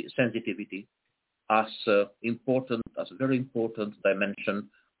sensitivity as a very important dimension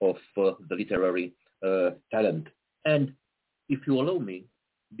of the literary talent. And if you allow me,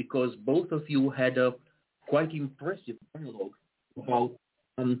 because both of you had a quite impressive dialogue about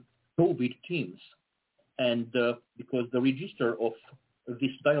COVID themes, and because the register of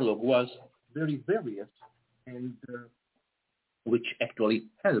this dialogue was very various, and which actually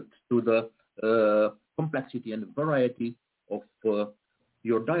helped to the complexity and variety of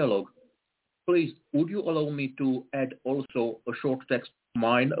your dialogue. Please, would you allow me to add also a short text of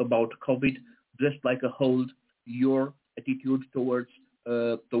mine about COVID, just like a whole your attitude towards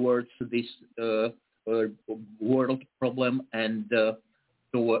this world problem and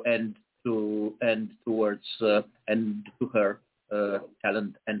towards her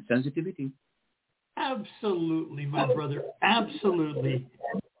talent and sensitivity? Absolutely, my brother. Absolutely.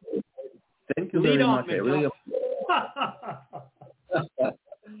 Thank you Lead very on, much.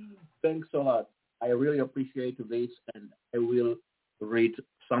 Thanks a lot. I really appreciate this, and I will read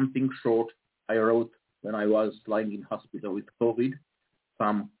something short I wrote when I was lying in hospital with COVID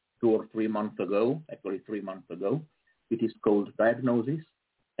some 2 or 3 months ago, actually 3 months ago. It is called Diagnosis,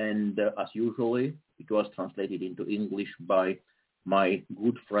 and as usually, it was translated into English by my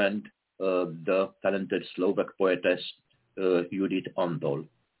good friend, the talented Slovak poetess, Judith Ondol.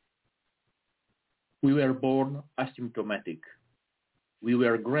 We were born asymptomatic. We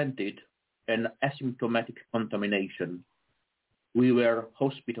were granted an asymptomatic contamination. We were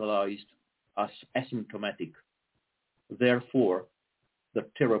hospitalized as asymptomatic. Therefore, the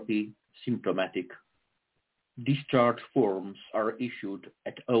therapy symptomatic. Discharge forms are issued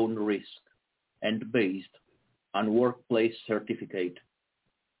at own risk and based on workplace certificate.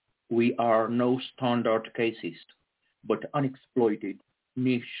 We are no standard cases, but unexploited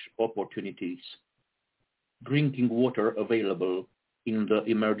niche opportunities. Drinking water available in the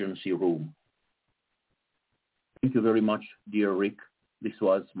emergency room. Thank you very much, dear Rick. This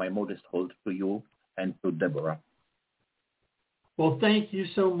was my modest hold to you and to Deborah. Well, thank you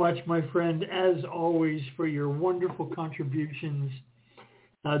so much, my friend, as always, for your wonderful contributions.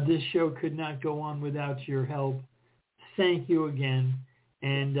 This show could not go on without your help. Thank you again.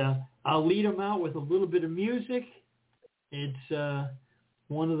 And I'll lead them out with a little bit of music. It's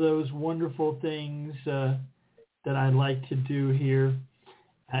one of those wonderful things that I like to do here.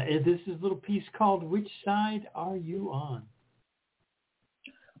 This is a little piece called Which Side Are You On?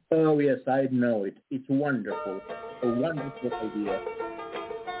 Oh, yes, I know it. It's wonderful. A wonderful idea.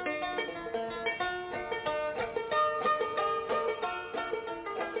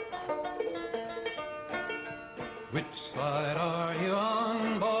 Which side are you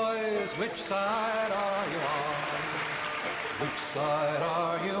on, boys? Which side are you on? Which side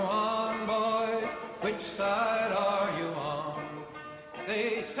are you on, boys? Which side are you on?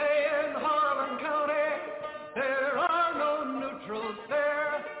 They say in Harlan County there are no neutrals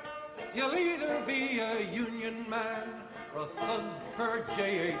there. You'll either be a Union man or a thug for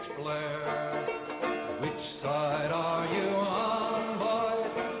J.H. Blair. Which side are you on,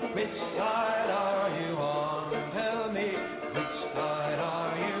 boys? Which side are you on? Tell me, which side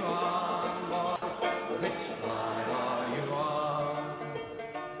are you on, boys? Which side are you on?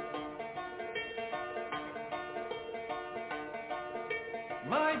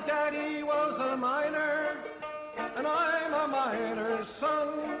 My daddy was a miner, and I'm a miner's son.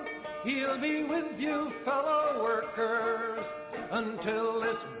 He'll be with you, fellow workers, until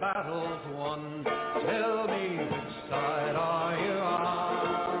this battle's won. Tell me, which side are you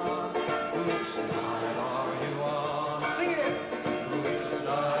on? Which side are you on? Sing it! Which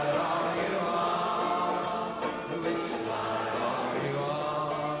side are you on? Which side are you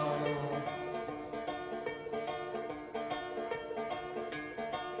on?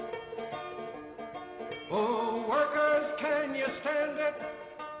 Oh, workers, can you stand it?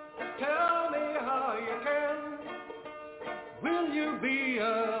 Tell me how you can. Will you be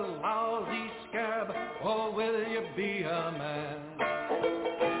a lousy scab, or will you be a man?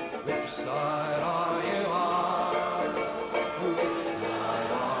 Which side are you on? Which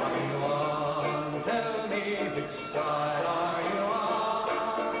side are you on? Tell me, which side are you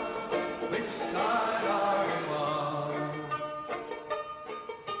on? Which side are you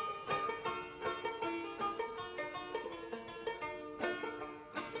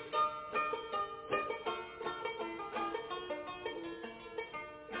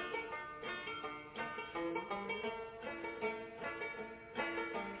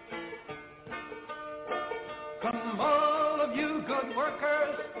From all of you good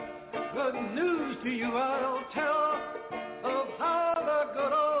workers, good news to you I'll tell of how the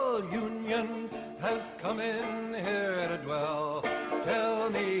good old Union has come in here to dwell. Tell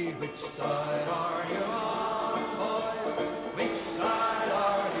me, which side are you on, boys? Which side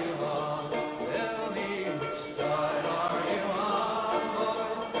are you on? Tell me, which side are you on,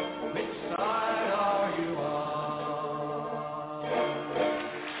 boys? Which side are you on?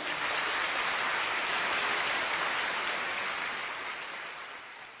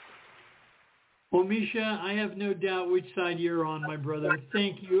 Well, Mircea, I have no doubt which side you're on, my brother.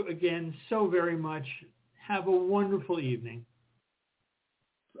 Thank you again so very much. Have a wonderful evening.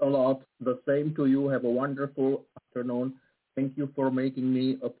 A lot. The same to you. Have a wonderful afternoon. Thank you for making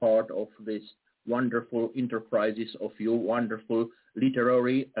me a part of this wonderful enterprises of you, wonderful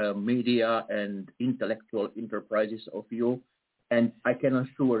literary, media, and intellectual enterprises of you. And I can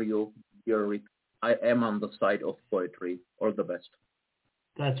assure you, dear Rick, I am on the side of poetry. All the best.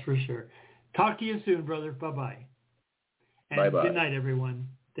 That's for sure. Talk to you soon, brother. Bye-bye. And Bye-bye. Good night, everyone.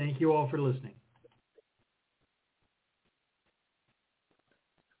 Thank you all for listening.